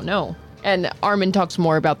again, we don't know. And Armin talks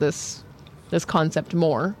more about this concept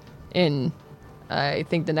more in, I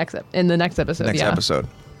think, the next episode. Next episode.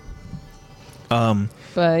 But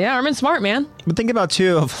yeah, Armin's smart, man. But think about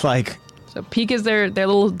too of like So Peak is their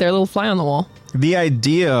little fly on the wall. the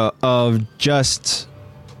idea of just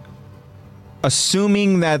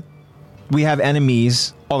assuming that we have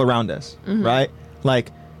enemies all around us, right?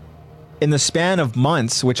 Like in the span of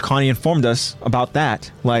months, which Connie informed us about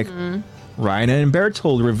that, like Ryan and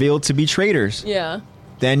Bertolt revealed to be traitors. Yeah.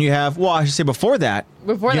 Then you have, well, I should say before that,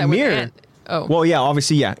 Before that, Ymir. Well, yeah,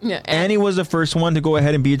 obviously, yeah. Annie was the first one to go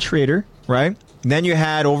ahead and be a traitor, right? Then you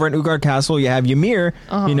had over at Utgard Castle, you have Ymir,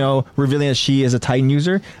 you know, revealing that she is a Titan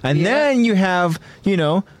user. And then you have, you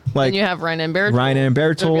know, like... And you have Ryan and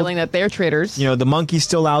Bertolt. Revealing that they're traitors. You know, the monkey's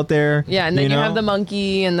still out there. Yeah, and then you have the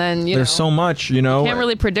monkey, and then, There's so much, you know. You can't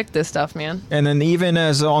really predict this stuff, man. And then even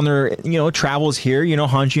as on their, you know, travels here, you know,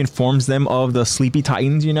 Hanji informs them of the Sleepy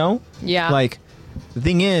Titans, you know? Yeah. Like, the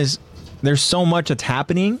thing is, there's so much that's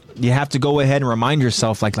happening, you have to go ahead and remind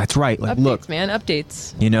yourself, like, that's right, like, Updates, look. man,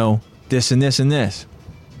 updates. You know, this and this and this.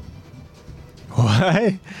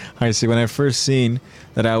 What? I see, when I first seen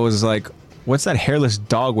that, I was like, what's that hairless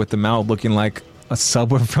dog with the mouth looking like a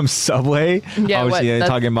Subway from Subway? Yeah, obviously, what?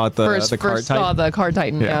 talking about the first Card saw Titan. the Card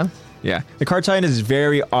Titan, yeah. Yeah. The Card Titan is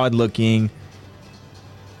very odd looking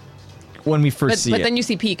when we first see it. But then you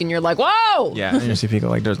see Peak and you're like, whoa! Yeah, and you see people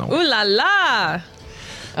like, there's no way. Ooh la la!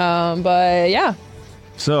 But yeah.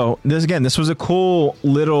 So, this was a cool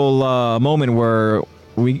little moment where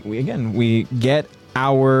we get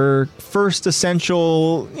our first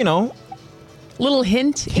essential, you know, little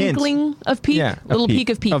inkling of Peak. Yeah, little peek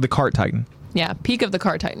of Peak. Of the Card Titan. Yeah, Peak of the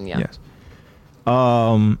Card Titan, yeah. Yes.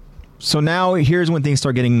 So now here's when things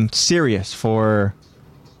start getting serious for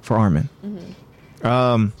Armin.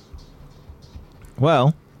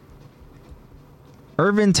 Well,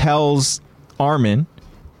 Irvin tells Armin,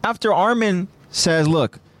 after Armin says,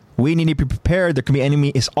 look, we need to be prepared, there can be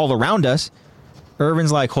enemies all around us,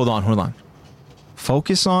 Irvin's like, hold on.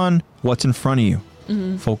 Focus on what's in front of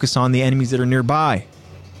you. Focus on the enemies that are nearby.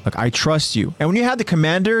 Like, I trust you. And when you have the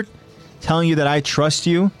commander telling you that I trust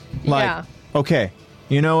you, like, okay,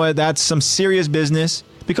 you know what, that's some serious business.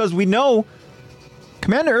 Because we know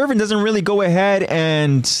Commander Irvin doesn't really go ahead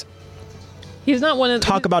and he's not one of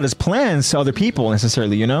talk about his plans to other people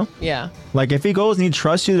necessarily, you know? Yeah. Like, if he goes and he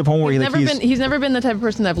trusts you to the point where he's never been the type of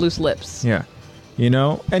person to have loose lips. Yeah. You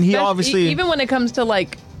know? And he obviously... Even when it comes to,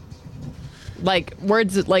 like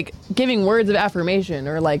words, like giving words of affirmation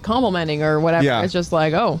or, like, complimenting or whatever. Yeah. It's just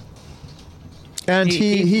like, oh. And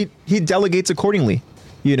he delegates accordingly,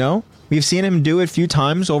 you know? We've seen him do it a few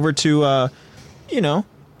times over to, you know,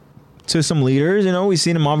 to some leaders, you know? We've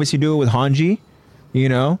seen him obviously do it with Hanji, you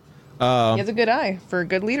know? He has a good eye for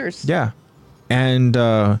good leaders. Yeah. And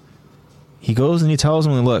he goes and he tells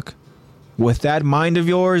him, look, with that mind of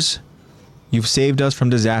yours, you've saved us from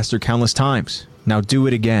disaster countless times. Now do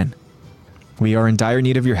it again. We are in dire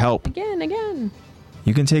need of your help. Again.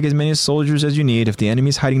 You can take as many soldiers as you need. If the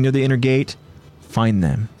enemy's hiding near the inner gate, find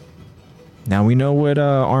them. Now we know what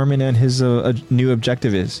Armin and his new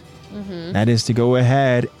objective is. That is to go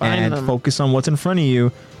ahead and focus on what's in front of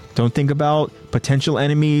you. Don't think about potential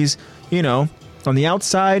enemies. You know, on the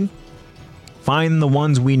outside, find the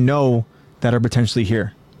ones we know that are potentially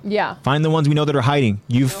here. Yeah. Find the ones we know that are hiding.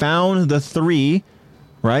 You found the 3,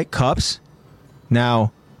 right? Cups.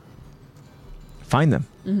 Now, find them.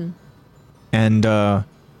 Mm-hmm. And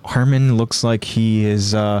Armin looks like he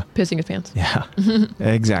is... pissing his pants. Yeah,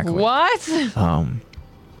 exactly. What?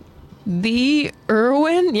 The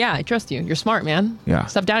Irwin? Yeah, I trust you. You're smart, man. Yeah.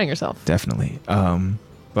 Stop doubting yourself. Definitely.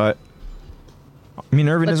 But, I mean,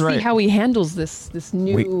 Irvin Let's is right. see how he handles this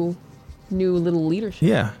new little leadership.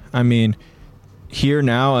 Yeah, I mean, here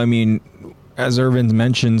now, I mean, as Irvin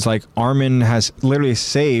mentions, like, Armin has literally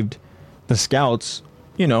saved the scouts,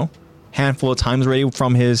 you know, handful of times already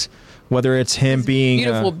from his, whether it's him being...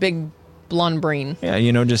 Beautiful, big, blonde brain. Yeah,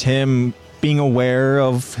 you know, just him being aware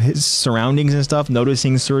of his surroundings and stuff,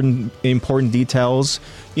 noticing certain important details,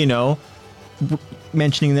 you know,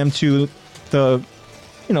 mentioning them to the,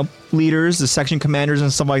 you know, leaders, the section commanders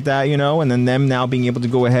and stuff like that, you know, and then them now being able to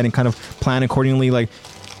go ahead and kind of plan accordingly. Like,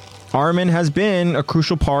 Armin has been a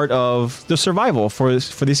crucial part of the survival for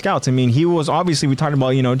these scouts. I mean, he was obviously, we talked about,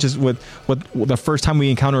 you know, just with the first time we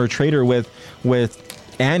encounter a traitor with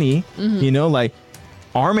Annie, you know, like,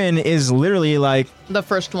 Armin is literally like The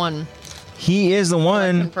first one. he is the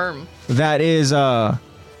one Confirm. that is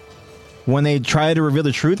when they try to reveal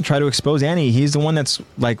the truth and try to expose Annie, he's the one that's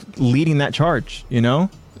like leading that charge, you know?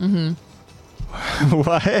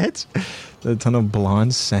 What? The ton of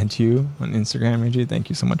blondes sent you on Instagram, AJ. Thank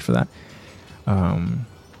you so much for that.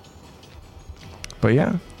 But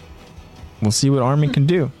yeah, we'll see what Armin can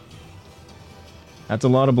do. That's a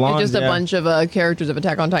lot of blondes. It's just a bunch of characters of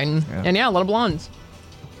Attack on Titan. Yeah. And yeah, a lot of blondes.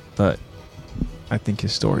 But I think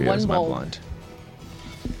Historia One is my bold. blonde.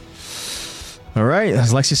 All right,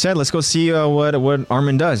 as Lexi said, let's go see what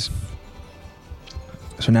Armin does.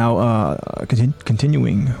 So now,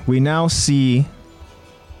 continuing, we now see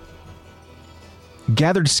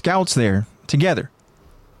gathered scouts there together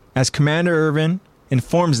as Commander Irvin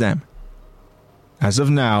informs them. As of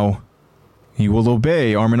now, you will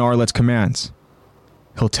obey Armin Arlet's commands.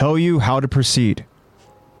 He'll tell you how to proceed.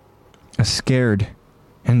 A scared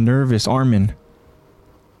and nervous Armin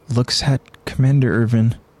looks at Commander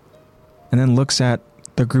Irvin and then looks at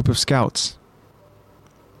the group of scouts.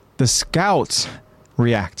 The scouts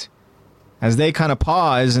react as they kind of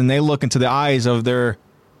pause and they look into the eyes of their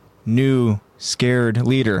new scared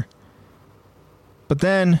leader. But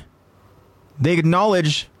then they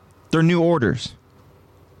acknowledge their new orders.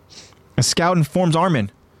 A scout informs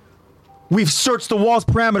Armin, "We've searched the wall's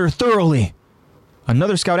perimeter thoroughly."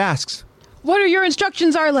 Another scout asks, What are your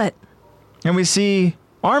instructions, Arlet? and we see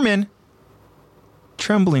Armin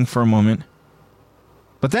trembling for a moment.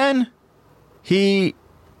 But then he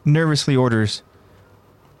nervously orders,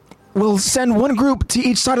 "We'll send one group to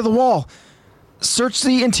each side of the wall. Search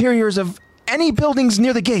the interiors of any buildings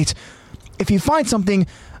near the gate. If you find something,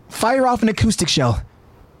 fire off an acoustic shell."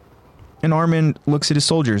 And Armin looks at his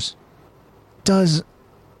soldiers. "Does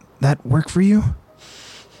that work for you?"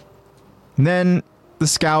 And then the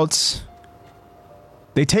scouts,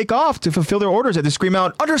 they take off to fulfill their orders as they scream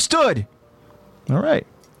out, "Understood!" All right.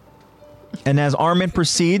 And as Armin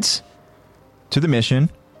proceeds to the mission,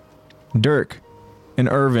 Dirk and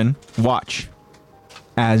Irvin watch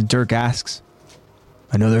as Dirk asks,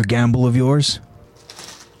 "Another gamble of yours?"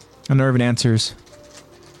 And Irvin answers,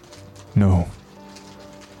 "No.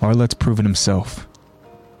 Arlet's proven himself.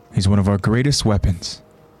 He's one of our greatest weapons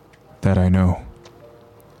that I know."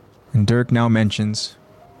 And Dirk now mentions,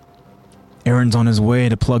 "Aaron's on his way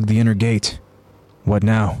to plug the inner gate. What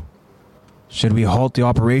now? Should we halt the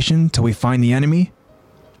operation till we find the enemy?"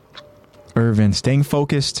 Irvin, staying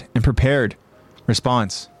focused and prepared,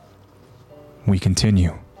 responds, "We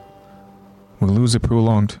continue. We'll lose a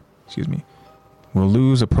prolonged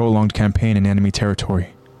campaign in enemy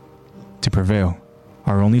territory. To prevail,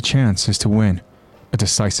 our only chance is to win a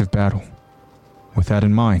decisive battle. With that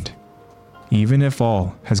in mind, even if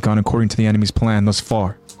all has gone according to the enemy's plan thus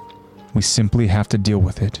far, we simply have to deal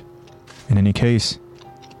with it. In any case,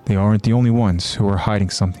 they aren't the only ones who are hiding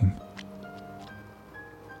something."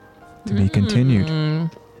 To be continued.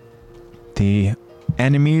 The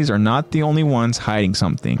enemies are not the only ones hiding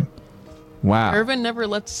something. Wow. Irvin never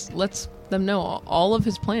lets them know all of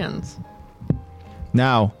his plans.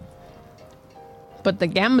 Now, But the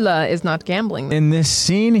gambler is not gambling. in this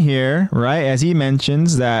scene here, right, as he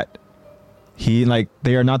mentions that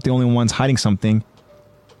they are not the only ones hiding something,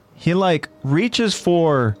 he reaches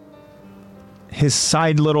for his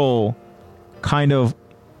side little kind of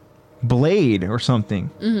blade or something,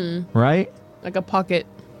 right? Like a pocket.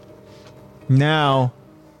 Now,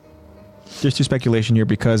 just to speculation here,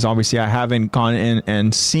 because obviously I haven't gone in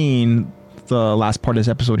and seen the last part of this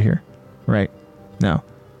episode here, right? Now,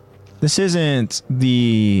 This isn't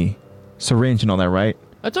the syringe and all that, right?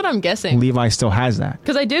 That's what I'm guessing. Levi still has that.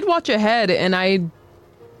 Because I did watch ahead, and I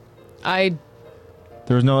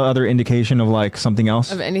There was no other indication of like something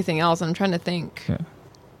else? of anything else. I'm trying to think. Yeah.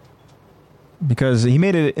 Because he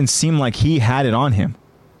made it seem like he had it on him.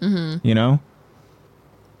 Mm-hmm. You know?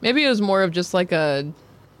 Maybe it was more of just like a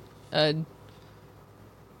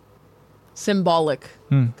symbolic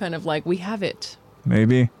kind of like, we have it.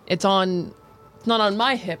 Maybe. It's not on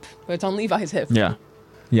my hip, but it's on Levi's hip. Yeah.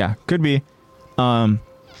 Yeah, could be. But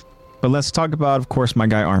let's talk about, of course, my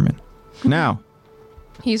guy Armin. Now,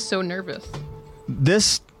 He's so nervous.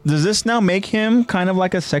 does this now make him kind of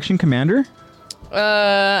like a section commander?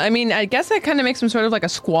 I mean, I guess that kind of makes him sort of like a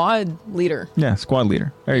squad leader. Yeah, squad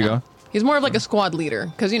leader. There you go. He's more of like a squad leader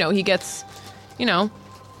because, he gets, He gets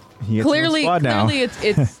clearly in the squad now.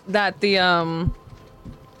 it's that the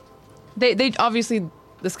they obviously,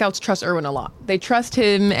 the scouts trust Irwin a lot. They trust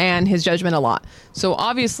him and his judgment a lot. So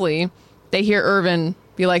obviously they hear Irwin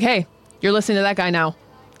be like, hey, you're listening to that guy now.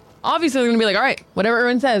 Obviously they're gonna be like, all right, whatever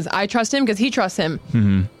Irwin says, I trust him because he trusts him.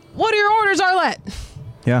 Mm-hmm. What are your orders, Arlette?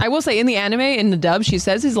 Yeah. I will say, in the anime, in the dub, she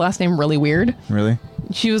says his last name really weird. Really?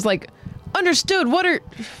 She was like, understood,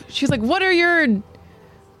 she's like, what are your,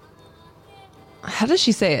 how does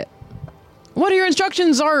she say it? What are your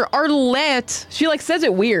instructions, Arlette? She like says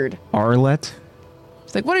it weird. Arlette?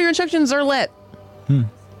 It's like, what are your instructions, Arlette?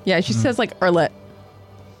 Yeah, she says like Arlette.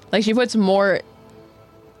 Like she puts more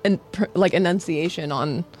like enunciation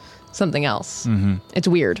on something else. Mm-hmm. It's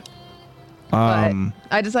weird. But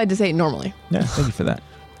I decided to say it normally. Yeah, thank you for that.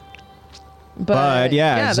 But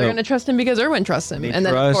yeah, they're gonna trust him because Irwin trusts him, and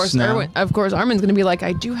then of course Armin's gonna be like,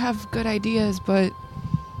 I do have good ideas, but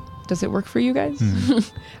does it work for you guys?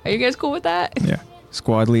 Are you guys cool with that? Yeah,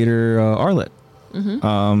 squad leader Arlette.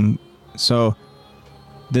 Mm-hmm. So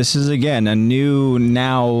this is again a new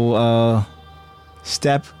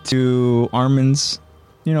step to Armin's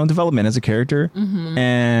development as a character. Mm-hmm.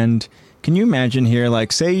 And can you imagine here,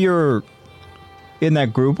 like, say you're in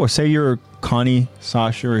that group, or say you're Connie,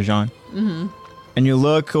 Sasha, or Jean, mm-hmm. and you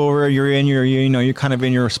look over, you're kind of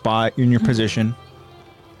in your spot, you're in your position,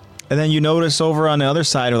 and then you notice over on the other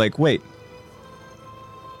side, like, wait,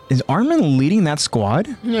 is Armin leading that squad?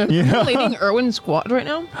 Yeah, yeah. Leading Irwin's squad right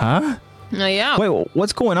now? Huh? Yeah. Wait,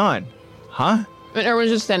 what's going on? Huh? And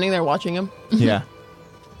Irwin's just standing there watching him. Yeah.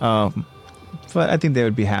 But I think they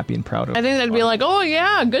would be happy and proud of. I think they'd be like, "Oh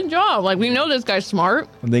yeah, good job! Like we know this guy's smart."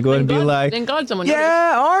 And they go and be like, "Thank God someone."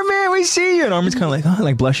 Yeah, Armin, we see you. And Armin's kind of like,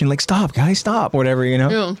 like blushing, like, "Stop, guys, stop!" Whatever,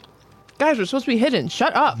 Yeah. Guys, we're supposed to be hidden.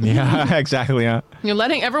 Shut up. Yeah, exactly. Yeah. You're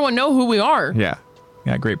letting everyone know who we are. Yeah.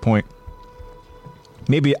 Great point.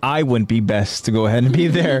 Maybe I wouldn't be best to go ahead and be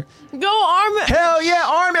there. Go, Armin. Hell yeah,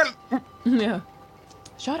 Armin. Yeah.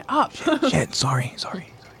 Shut up. Shit. Sorry.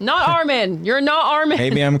 Not Armin. You're not Armin.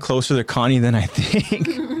 Maybe I'm closer to Connie than I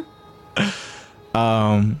think.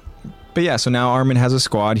 But yeah, so now Armin has a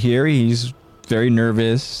squad here. He's very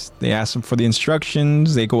nervous. They ask him for the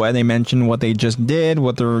instructions. They go and they mention what they just did,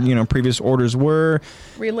 what their previous orders were.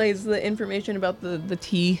 Relays the information about the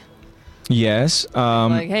tea. Yes.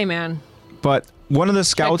 Like, hey man. But one of the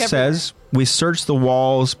scouts says we searched the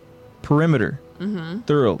wall's perimeter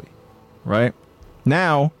thoroughly. Right?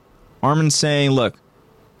 Now, Armin's saying, look,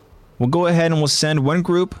 we'll go ahead and we'll send one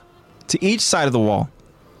group to each side of the wall.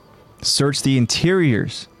 Search the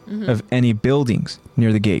interiors of any buildings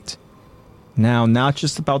near the gate. Now, not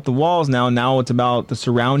just about the walls. Now it's about the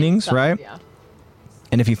surroundings, right? Yeah.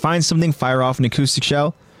 And if you find something, fire off an acoustic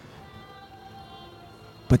shell.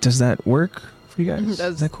 But does that work for you guys? Does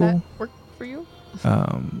Is that cool? That work for you?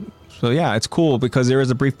 So yeah, it's cool because there is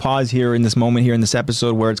a brief pause here in this moment here in this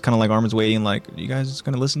episode where it's kind of like Armin's waiting, like, you guys just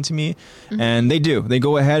going to listen to me? And they do. They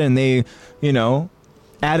go ahead and they,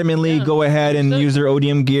 adamantly go ahead and use their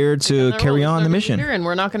ODM gear to carry on the mission. And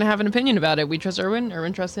we're not going to have an opinion about it. We trust Irwin.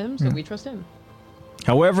 Irwin trusts him, so we trust him.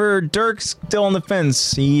 However, Dirk's still on the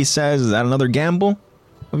fence. He says, is that another gamble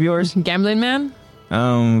of yours? Gambling man?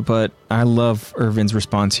 But I love Irvin's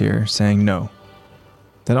response here, saying no.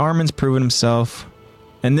 That Armin's proven himself.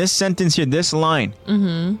 And this sentence here, this line,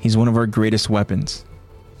 he's one of our greatest weapons.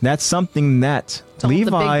 That's something that It's almost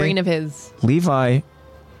a big brain of his. Levi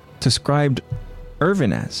described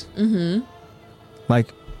Irvin as.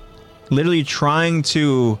 Like, literally trying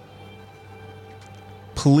to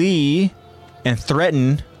plea and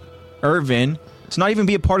threaten Irvin to not even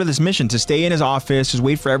be a part of this mission, to stay in his office, just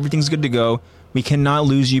wait for everything's good to go. We cannot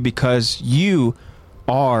lose you because you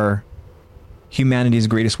are humanity's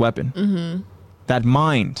greatest weapon. That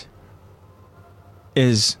mind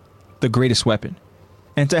is the greatest weapon.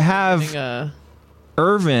 And to have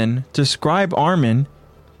Irvin describe Armin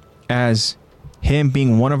as him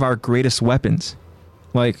being one of our greatest weapons.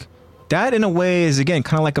 Like, that in a way is, again,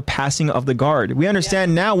 kind of like a passing of the guard. We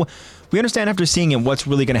understand now, we understand after seeing it what's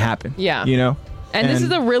really going to happen. Yeah. You know? And this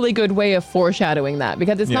is a really good way of foreshadowing that,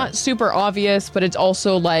 because it's not super obvious, but it's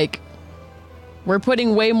also like we're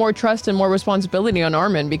putting way more trust and more responsibility on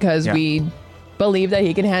Armin because we believe that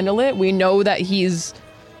he can handle it. We know that he's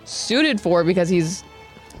suited for it because he's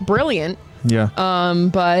brilliant. Yeah.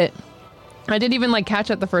 But I didn't even like catch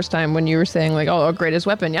it the first time when you were saying like, oh, our greatest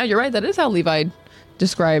weapon. Yeah, you're right. That is how Levi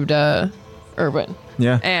described Irwin.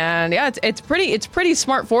 Yeah. And yeah, it's pretty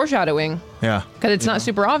smart foreshadowing. Yeah. Because it's not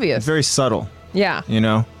super obvious. It's very subtle. Yeah. You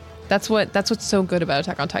know? That's what's so good about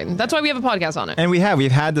Attack on Titan. That's why we have a podcast on it. And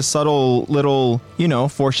we've had the subtle little,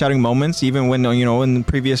 foreshadowing moments, even when, in the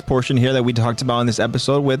previous portion here that we talked about in this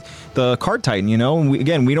episode with the card Titan,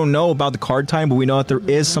 we don't know about the card Titan, but we know that there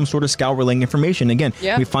is some sort of scout relaying information. Again,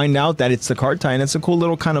 we find out that it's the card Titan. It's a cool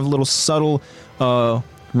little subtle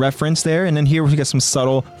reference there. And then here we get some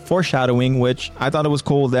subtle foreshadowing, which I thought it was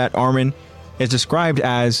cool that Armin is described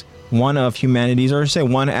as one of humanity's, or say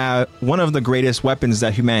one of the greatest weapons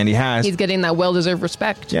that humanity has. He's getting that well-deserved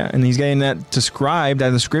respect. Yeah, and he's getting that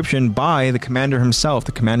description by the commander himself,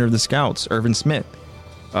 the commander of the scouts, Irvin Smith.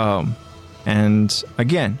 And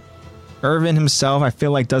again, Irvin himself, I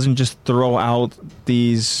feel like, doesn't just throw out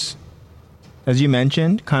these, as you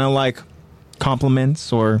mentioned, kind of like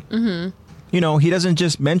compliments or, he doesn't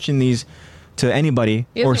just mention these to anybody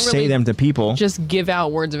or say really them to people. Just give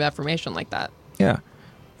out words of affirmation like that. Yeah.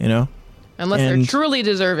 Unless they're truly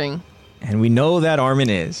deserving. And we know that Armin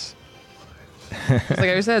is. Like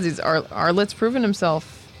I said, Arlet's proven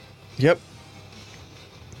himself. Yep.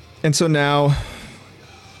 And so now,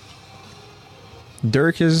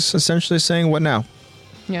 Dirk is essentially saying, what now?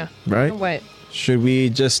 Yeah. Right? What? Should we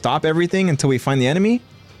just stop everything until we find the enemy?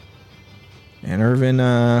 And Irvin,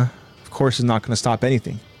 of course, is not going to stop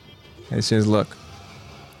anything. And he says, look,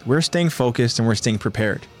 we're staying focused and we're staying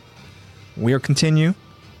prepared. We'll continue.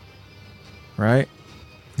 Right?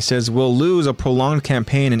 He says, we'll lose a prolonged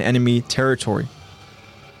campaign in enemy territory.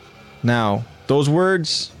 Now, those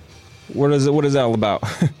words, what is that all about?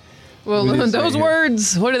 Well, those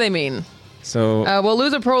words, what do they mean? So, we'll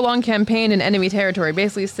lose a prolonged campaign in enemy territory.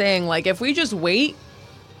 Basically saying, like, if we just wait,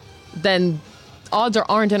 then odds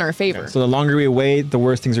aren't in our favor. So the longer we wait, the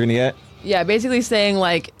worse things are going to get? Yeah, basically saying,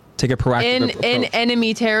 like, take a proactive approach. In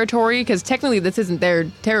enemy territory, because technically this isn't their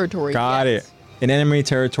territory. Got it. In enemy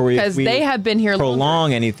territory, because they have been here prolong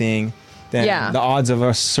longer. Anything, then the odds of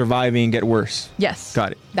us surviving get worse. Yes.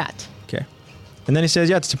 Got it. That. Okay. And then he says,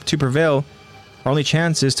 to prevail, our only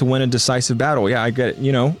chance is to win a decisive battle. Yeah, I get it.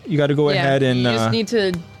 You got to go ahead and... you just need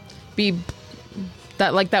to be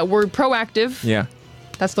that word proactive. Yeah.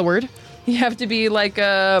 That's the word. You have to be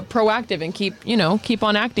proactive and keep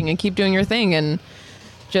on acting and keep doing your thing. And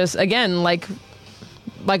just, again, like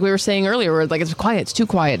we were saying earlier, like, it's quiet, it's too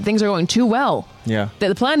quiet. Things are going too well. Yeah.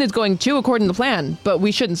 The plan is going too according to plan, but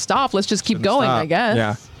we shouldn't stop. Let's just keep going, I guess.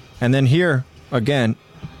 Yeah. And then here, again,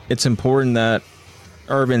 it's important that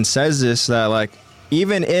Irvin says this, that, like,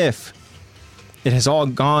 even if it has all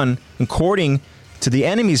gone according to the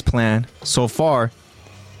enemy's plan so far,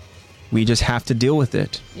 we just have to deal with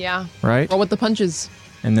it. Yeah. Right? Roll with the punches.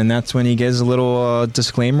 And then that's when he gives a little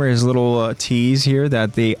disclaimer, his little tease here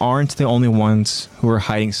that they aren't the only ones who are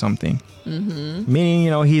hiding something. Mm-hmm.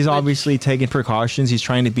 Meaning, he's obviously taking precautions. He's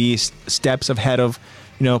trying to be steps ahead of,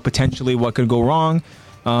 potentially what could go wrong.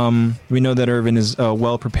 We know that Irvin is a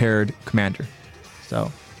well-prepared commander.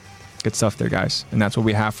 So, good stuff there, guys. And that's what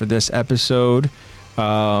we have for this episode.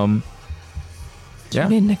 Tune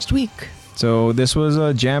in next week. So this was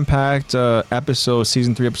a jam-packed episode,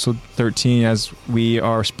 season 3, episode 13, as we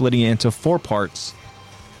are splitting it into 4 parts.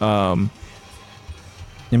 And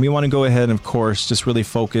we want to go ahead and, of course, just really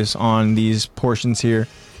focus on these portions here.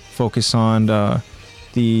 Focus on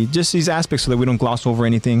these aspects so that we don't gloss over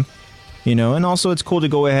anything, And also, it's cool to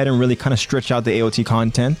go ahead and really kind of stretch out the AOT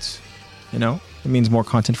content. It means more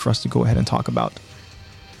content for us to go ahead and talk about.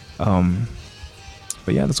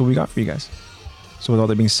 But yeah, that's what we got for you guys. So with all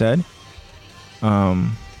that being said, that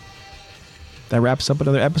wraps up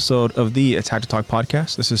another episode of the Attack to Talk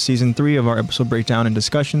podcast. This is season 3 of our episode breakdown and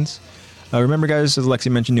discussions. Remember, guys, as Lexi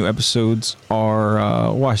mentioned, new episodes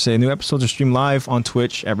are new episodes are streamed live on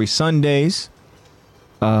Twitch every Sundays.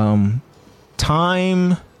 Time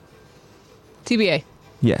TBA.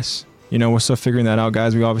 Yes. We're still figuring that out,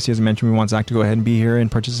 guys. We obviously, as I mentioned, we want Zach to go ahead and be here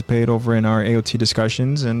and participate over in our AOT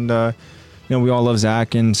discussions, and we all love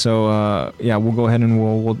Zach, and so we'll go ahead and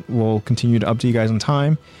we'll continue to update you guys on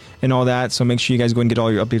time and all that. So make sure you guys go and get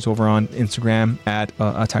all your updates over on Instagram at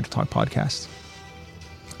Attack to Talk Podcast.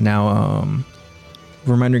 Now,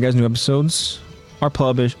 reminder, guys, new episodes are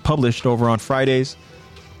published over on Fridays.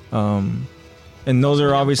 And those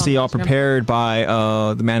are obviously all prepared by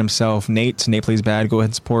the man himself, Nate. Nate Plays Bad. Go ahead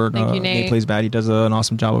and support Thank you, Nate. Nate Plays Bad. He does an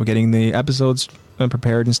awesome job of getting the episodes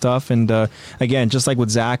prepared and stuff. And again, just like with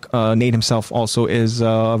Zach, Nate himself also is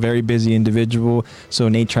a very busy individual. So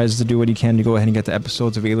Nate tries to do what he can to go ahead and get the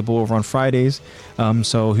episodes available over on Fridays.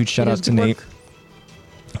 So huge shout out to Nate.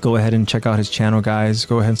 Go ahead and check out his channel, guys.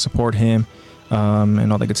 Go ahead and support him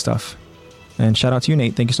and all that good stuff. And shout out to you,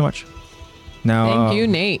 Nate. Thank you so much. Now, thank you,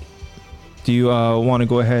 Nate. Do you want to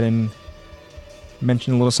go ahead and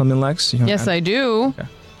mention a little something, Lex? Yes, I do.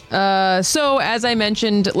 Okay. So, as I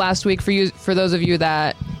mentioned last week, for those of you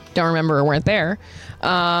that don't remember or weren't there,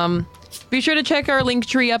 be sure to check our link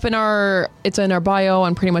tree up it's in our bio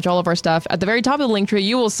on pretty much all of our stuff. At the very top of the link tree,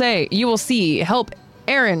 you will see help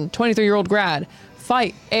Aaron, 23-year-old grad,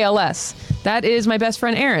 fight ALS. That is my best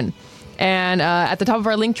friend Aaron. And at the top of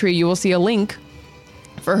our link tree, you will see a link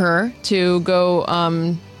for her to go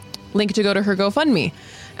to her GoFundMe.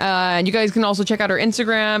 And you guys can also check out her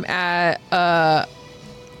Instagram at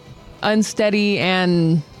unsteady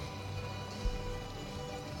and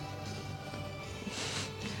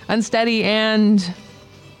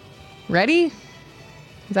ready.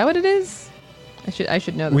 Is that what it is? I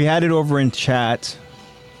should know that. We had it over in chat.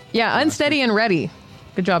 Yeah, unsteady and ready.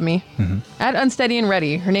 Good job, me. Mm-hmm. At unsteady and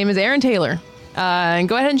ready. Her name is Erin Taylor. And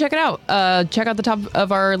go ahead and check it out. Check out the top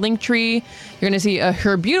of our link tree. You're going to see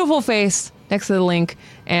her beautiful face next to the link.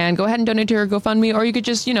 And go ahead and donate to her GoFundMe, or you could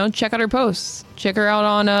just, check out her posts. Check her out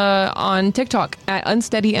on TikTok at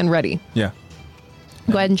unsteady and ready. Yeah.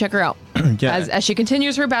 Go ahead and check her out as she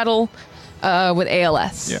continues her battle with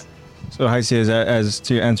ALS. Yeah. So, Heisey, as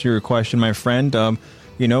to answer your question, my friend,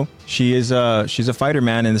 she's a fighter,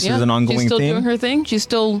 man, and this is an ongoing thing. She's still doing her thing. She's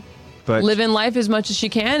still living life as much as she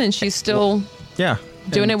can, and she's still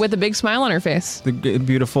doing it with a big smile on her face.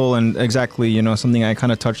 Beautiful, and exactly, something I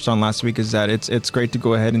kind of touched on last week is that it's great to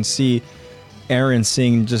go ahead and see Aaron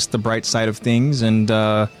seeing just the bright side of things, and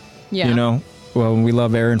we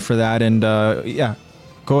love Aaron for that, and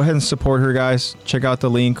go ahead and support her, guys. Check out the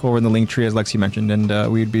link over in the link tree, as Lexi mentioned,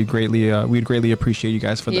 and we'd greatly appreciate you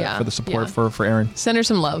guys for the support for Aaron. Send her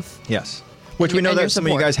some love. Yes. Which we know that some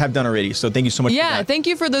of you guys have done already, so thank you so much. Yeah, for that. Thank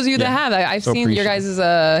you for those of you that have. I've seen your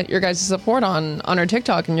guys' support on our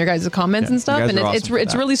TikTok and your guys' comments and stuff, and it's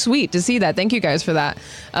really sweet to see that. Thank you guys for that.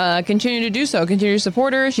 Continue to do so. Continue to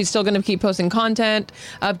support her. She's still going to keep posting content,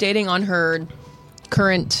 updating on her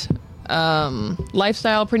current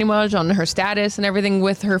lifestyle, pretty much on her status and everything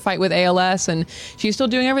with her fight with ALS, and she's still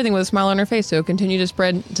doing everything with a smile on her face. So continue to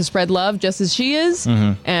spread love just as she is,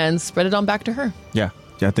 and spread it on back to her. Yeah.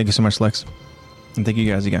 Thank you so much, Lex. And thank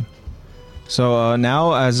you guys again. So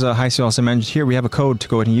now, as Heisey also mentioned here, we have a code to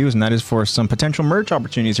go ahead and use, and that is for some potential merch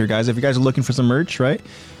opportunities here, guys. If you guys are looking for some merch, right?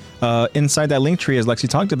 Inside that link tree, as Lexi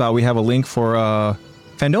talked about, we have a link for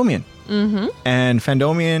Fandomian. Mm-hmm. And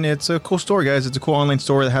Fandomian, it's a cool store, guys. It's a cool online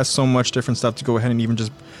store that has so much different stuff to go ahead and even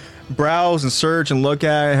just browse and search and look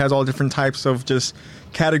at. It has all different types of just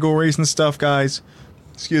categories and stuff, guys.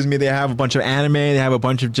 Excuse me. They have a bunch of anime. They have a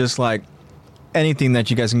bunch of just like anything that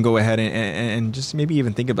you guys can go ahead and just maybe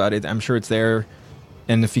even think about it. I'm sure it's there.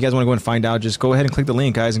 And if you guys want to go and find out, just go ahead and click the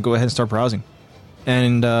link, guys, and go ahead and start browsing.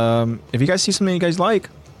 And if you guys see something you guys like,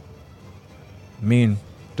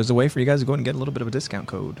 there's a way for you guys to go and get a little bit of a discount.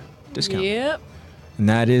 Yep. And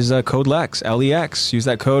that is code LEX, LEX. Use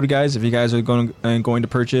that code, guys, if you guys are going to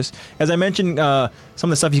purchase. As I mentioned, some of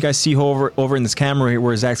the stuff you guys see over in this camera here,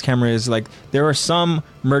 where Zach's camera is, like, there are some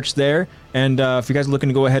merch there. And if you guys are looking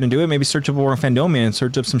to go ahead and do it, maybe search up over on Fandomian and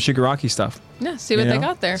search up some Shigaraki stuff. Yeah, see what they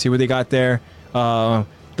got there. See what they got there. They have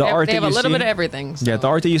a little bit of everything. So. Yeah, the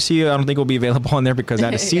art that you see, I don't think will be available on there because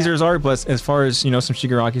that is Caesar's art. But as far as, some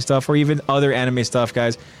Shigaraki stuff or even other anime stuff,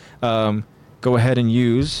 guys, go ahead and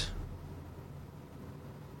use.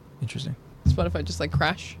 Interesting. Spotify just like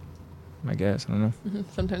crash? I guess. I don't know. Mm-hmm.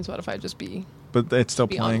 Sometimes Spotify just be. But it's still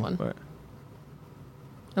playing. On one. But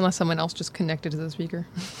unless someone else just connected to the speaker.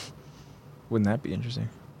 Wouldn't that be interesting?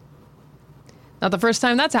 Not the first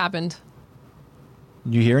time that's happened.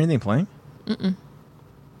 You hear anything playing? Mm-mm.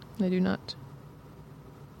 I do not.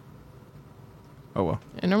 Oh, well.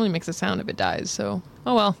 It normally makes a sound if it dies, so...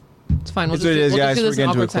 Oh, well. It's fine. We'll guys. We're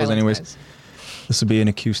getting to a close anyways. Guys. This will be an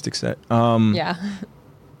acoustic set. Yeah.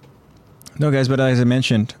 No, guys, but as I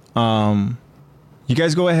mentioned, you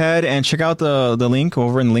guys go ahead and check out the link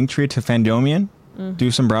over in the link tree to Fandomian. Mm-hmm.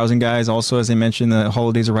 Do some browsing, guys. Also, as I mentioned, the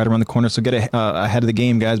holidays are right around the corner, so get ahead of the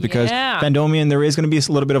game, guys, because Fandomian, there is going to be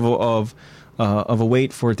a little bit of a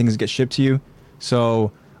wait for things to get shipped to you.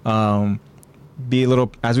 So be a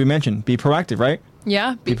little, as we mentioned, be proactive, right?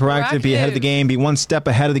 Yeah. Be proactive, be ahead of the game, be one step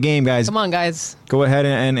ahead of the game, guys. Come on, guys. Go ahead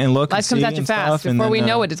and look. Life comes at you fast. Before we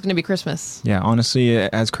know it, it's going to be Christmas. Yeah, honestly,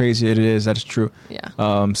 as crazy as it is, that's true.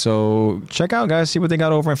 Yeah. So check out, guys, see what they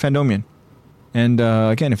got over in Fandomian. And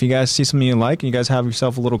again, if you guys see something you like, and you guys have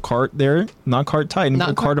yourself a little cart there, not Cart Titan, but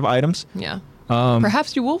a cart of items. Yeah.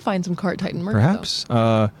 Perhaps you will find some Cart Titan merch. Perhaps.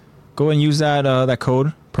 Go and use that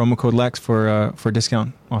promo code Lex for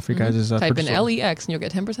discount off your guys' Type in purchase order. LEX and you'll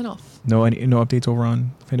get 10% off. No updates over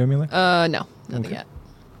on Fandomian Lex? No, nothing yet.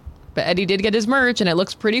 But Eddie did get his merch and it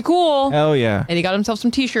looks pretty cool. Hell yeah. And he got himself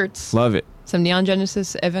some t-shirts. Love it. Some Neon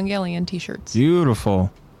Genesis Evangelion t-shirts. Beautiful.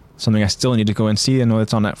 Something I still need to go and see. I know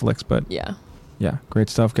it's on Netflix, but yeah, great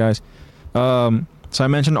stuff, guys. So I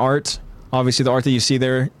mentioned art. Obviously, the art that you see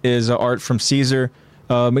there is art from Caesar.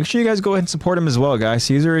 Make sure you guys go ahead and support him as well, guys.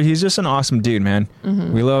 Caesar, he's just an awesome dude, man.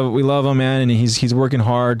 Mm-hmm. We love him, man, and he's working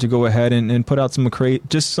hard to go ahead and put out some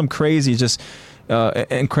crazy,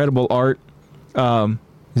 incredible art. As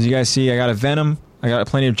you guys see, I got a Venom. I got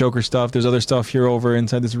plenty of Joker stuff. There's other stuff here over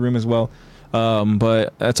inside this room as well.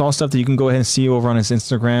 But that's all stuff that you can go ahead and see over on his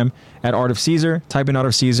Instagram at Art of Caesar. Type in Art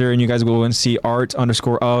of Caesar, and you guys go and see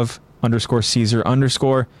art_of_Caesar_.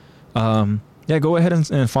 Yeah, go ahead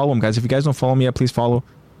and follow him, guys. If you guys don't follow me yet, please follow.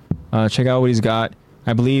 Check out what he's got.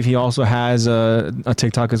 I believe he also has a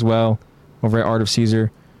TikTok as well over at Art of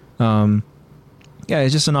Caesar. Yeah,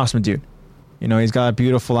 he's just an awesome dude. You know, he's got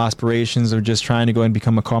beautiful aspirations of just trying to go and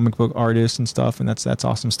become a comic book artist and stuff, and that's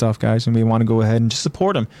awesome stuff, guys. And we want to go ahead and just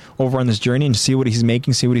support him over on this journey and see what he's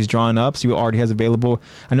making, see what he's drawing up, see what art he has available.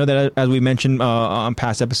 I know that, as we mentioned on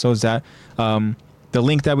past episodes, that the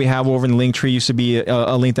link that we have over in the link tree used to be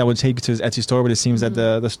a link that would take you to his Etsy store, but it seems that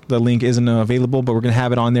the link isn't available. But we're gonna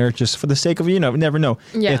have it on there just for the sake of, never know.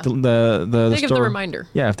 Yeah. If the Think store, of the reminder.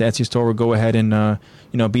 Yeah, if the Etsy store would go ahead and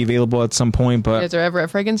be available at some point. But you guys are ever at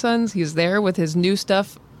Frankenstein's, he's there with his new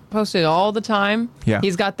stuff posted all the time. Yeah.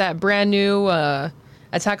 He's got that brand new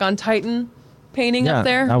Attack on Titan painting up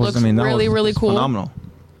there. Looks really cool. Phenomenal.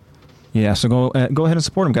 Yeah, so go ahead and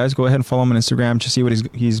support him, guys. Go ahead and follow him on Instagram to see what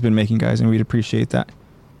he's been making, guys, and we'd appreciate that.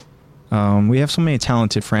 We have so many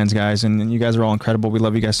talented friends, guys, and you guys are all incredible. We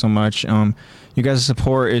love you guys so much. You guys'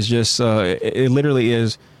 support is just it literally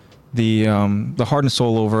is the heart and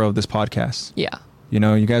soul over of this podcast. Yeah.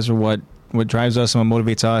 You guys are what drives us and what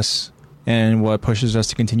motivates us and what pushes us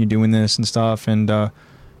to continue doing this and stuff. And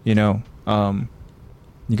you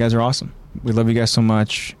guys are awesome. We love you guys so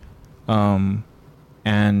much. And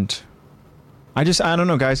I don't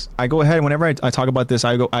know, guys. I go ahead whenever I talk about this.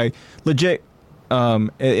 I legit.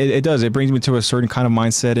 It brings me to a certain kind of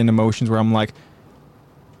mindset and emotions where I'm like,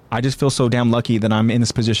 I just feel so damn lucky that I'm in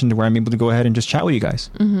this position to where I'm able to go ahead and just chat with you guys.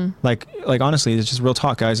 Mm-hmm. Like honestly, it's just real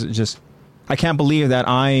talk, guys. It's just, I can't believe that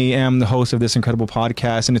I am the host of this incredible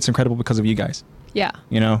podcast, and it's incredible because of you guys. Yeah.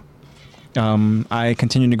 I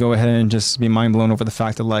continue to go ahead and just be mind blown over the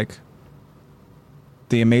fact that, like,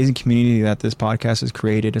 the amazing community that this podcast has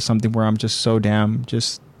created is something where I'm just so damn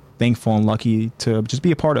just thankful and lucky to just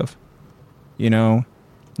be a part of. And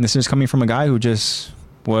this is coming from a guy who just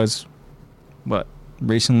was,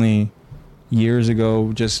 recently, years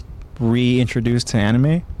ago, just reintroduced to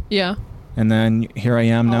anime. Yeah. And then here I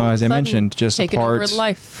am now, as I mentioned, just a part of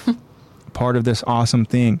life. part of this awesome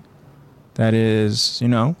thing that is,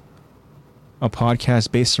 a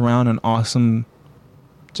podcast based around an awesome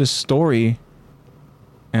just story.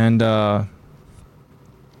 And I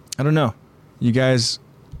don't know. You guys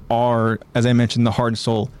are, as I mentioned, the heart and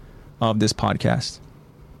soul of this podcast.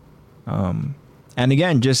 And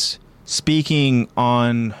again, just being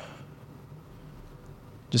real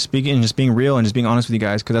and just being honest with you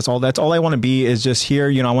guys, because that's all I want to be, is just here.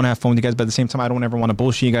 I want to have fun with you guys, but at the same time, I don't ever want to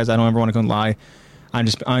bullshit you guys. I don't ever want to go and lie. I'm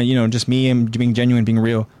just me and being genuine, being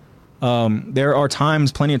real. There are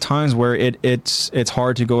plenty of times where it's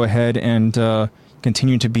hard to go ahead and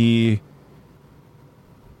continue to be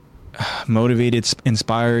motivated,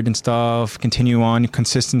 inspired and stuff, continue on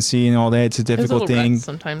consistency and all that. It's a difficult thing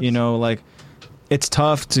sometimes. It's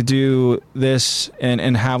tough to do this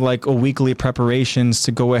and have like a weekly preparations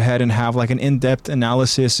to go ahead and have like an in-depth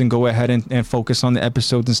analysis and go ahead and focus on the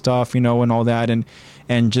episodes and stuff, and all that,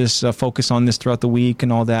 and just focus on this throughout the week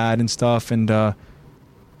and all that and stuff. And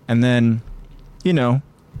then,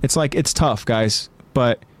 it's like, it's tough, guys.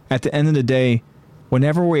 But at the end of the day,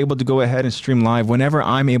 whenever we're able to go ahead and stream live, whenever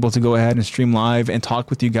I'm able to go ahead and stream live and talk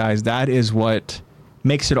with you guys, that is what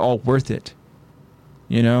makes it all worth it,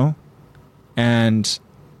 And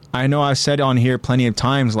I know I've said on here plenty of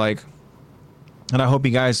times, and I hope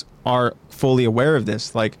you guys are fully aware of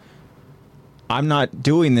this, I'm not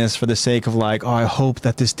doing this for the sake of like, oh, I hope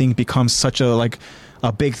that this thing becomes such a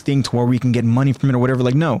big thing to where we can get money from it or whatever.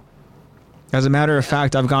 Like, no. As a matter of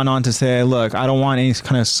fact, I've gone on to say, look, I don't want any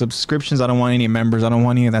kind of subscriptions. I don't want any members. I don't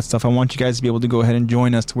want any of that stuff. I want you guys to be able to go ahead and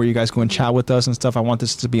join us to where you guys go and chat with us and stuff. I want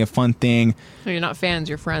this to be a fun thing. So you're not fans,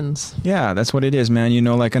 you're friends. Yeah, that's what it is, man. You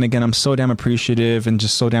know, like, and again, I'm so damn appreciative and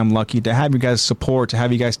just so damn lucky to have you guys support, to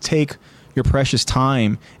have you guys take your precious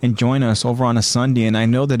time and join us over on a Sunday. And I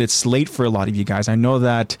know that it's late for a lot of you guys. I know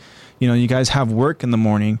that, you know, you guys have work in the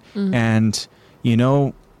morning and, you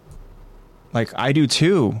know, like I do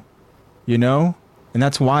too, you know, and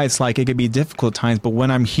that's why it's like, it could be difficult at times, but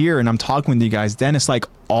when I'm here and I'm talking with you guys, then it's like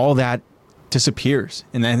all that disappears.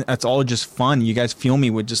 And then that's all just fun. You guys feel me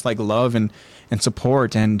with just like love and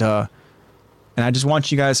support. And I just want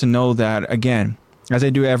you guys to know that, again, as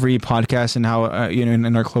I do every podcast and how, you know,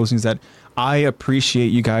 in our closings, that I appreciate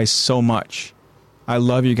you guys so much. I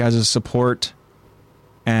love you guys' support,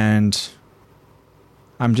 and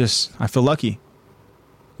I feel lucky.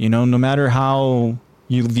 You know, no matter how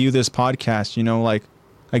you view this podcast, you know, like,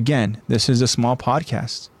 again, this is a small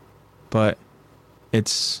podcast, but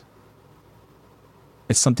it's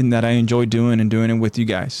something that I enjoy doing and doing it with you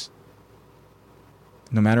guys.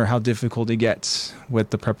 No matter how difficult it gets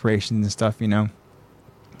with the preparation and stuff, you know.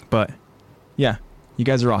 But yeah, you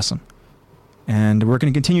guys are awesome. And we're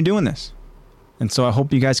going to continue doing this. And so I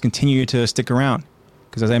hope you guys continue to stick around.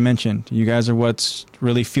 Because as I mentioned, you guys are what's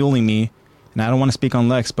really fueling me. And I don't want to speak on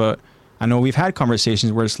Lex, but I know we've had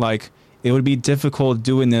conversations where it's like, it would be difficult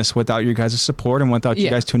doing this without your guys' support and without you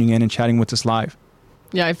guys tuning in and chatting with us live.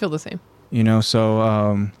 Yeah, I feel the same. You know,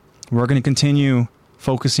 so we're going to continue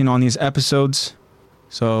focusing on these episodes.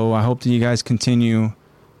 So I hope that you guys continue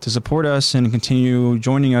to support us and continue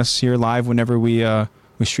joining us here live whenever we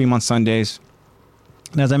stream on Sundays.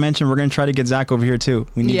 And as I mentioned, we're going to try to get Zach over here too.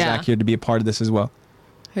 We need Zach here to be a part of this as well.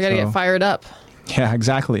 I got to get fired up. Yeah,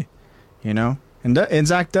 exactly. You know, and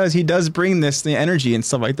Zach he does bring the energy and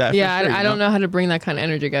stuff like that. Yeah, sure, I don't know how to bring that kind of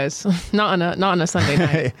energy, guys. not on a Sunday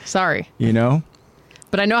night. Sorry. You know,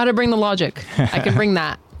 but I know how to bring the logic. I can bring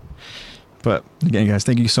that. But again, guys,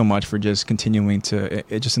 thank you so much for just continuing to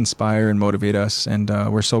just inspire and motivate us. And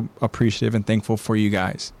we're so appreciative and thankful for you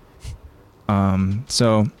guys.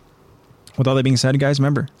 So with all that being said, guys,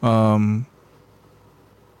 remember,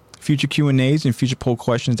 future Q&As and future poll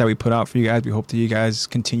questions that we put out for you guys, we hope that you guys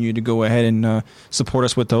continue to go ahead and support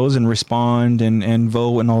us with those and respond and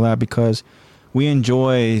vote and all that, because we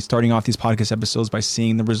enjoy starting off these podcast episodes by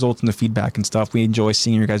seeing the results and the feedback and stuff. We enjoy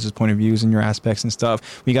seeing your guys' point of views and your aspects and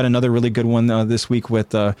stuff. We got another really good one this week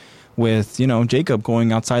with you know, Jacob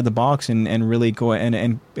going outside the box and really go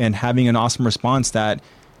and having an awesome response that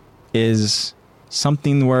is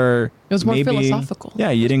something where it was more philosophical. Yeah,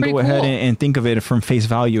 you didn't go ahead and think of it from face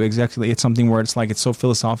value. Exactly. It's something where it's like, it's so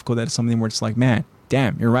philosophical that it's something where it's like, man,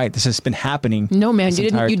 damn, you're right. This has been happening. No, man,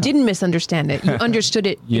 you didn't misunderstand it. You understood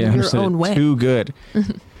it in your own way. Too good.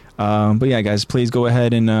 But yeah, guys, please go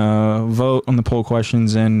ahead and vote on the poll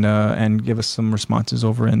questions and give us some responses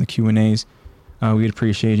over in the Q&As. We'd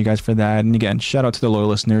appreciate you guys for that. And again, shout out to the loyal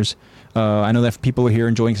listeners. I know that people are here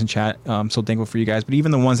enjoying some chat. I'm so thankful for you guys. But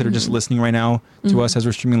even the ones that are just listening right now to us as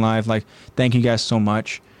we're streaming live, like, thank you guys so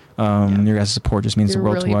much. Your guys' support just means the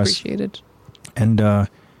world really to us. Appreciated. And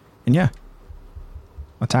yeah,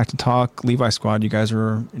 Attack to Talk, Levi Squad, you guys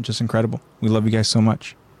are just incredible. We love you guys so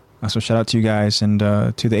much. So shout out to you guys and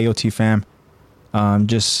to the AOT fam.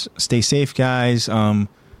 Just stay safe, guys.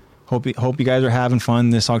 Hope you guys are having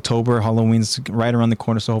fun this October. Halloween's right around the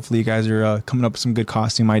corner, so hopefully you guys are coming up with some good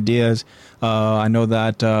costume ideas. I know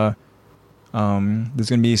that there's going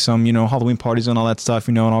to be some, you know, Halloween parties and all that stuff,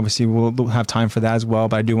 you know, and obviously we'll have time for that as well.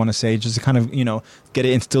 But I do want to say, just to kind of, you know, get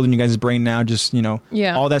it instilled in you guys' brain now, just, you know,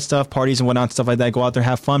 all that stuff, parties and whatnot, stuff like that. Go out there,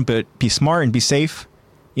 have fun, but be smart and be safe,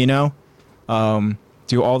 you know.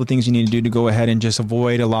 Do all the things you need to do to go ahead and just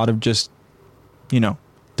avoid a lot of just, you know,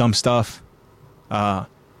 dumb stuff.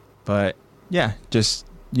 But yeah, just,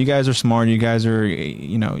 you guys are smart. You guys are,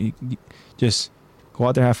 you know, you just go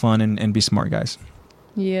out there, have fun, and be smart, guys.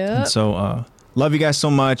 Yeah. And so, love you guys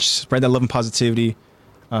so much. Spread that love and positivity,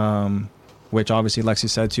 which obviously Lexi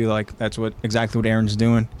said too. Like, that's exactly what Aaron's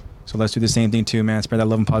doing. So let's do the same thing too, man. Spread that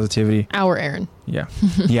love and positivity. Our Aaron. Yeah.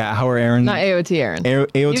 Yeah, our Aaron. Not AOT Aaron.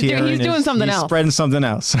 AOT Aaron. He's doing something else. Spreading something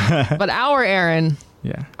else. But our Aaron.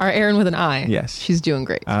 Yeah. Our Aaron with an I. Yes. She's doing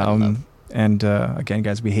great. And again,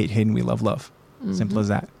 guys, we hate and we love love. Simple as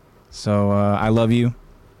that. So I love you,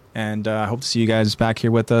 and I hope to see you guys back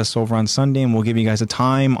here with us over on Sunday, and we'll give you guys a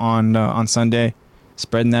time on Sunday,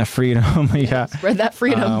 spreading that freedom. Yeah, spread that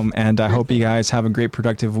freedom. And I hope you guys have a great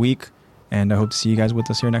productive week, And I hope to see you guys with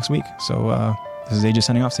us here next week. So this is AJ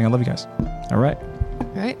signing off, saying I love you guys. All right.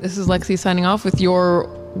 All right. This is Lexi signing off with your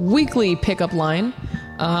weekly pickup line.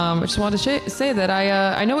 I just wanted to say that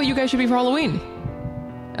I know what you guys should be for Halloween.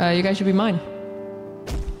 You guys should be mine.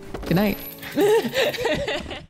 Good night.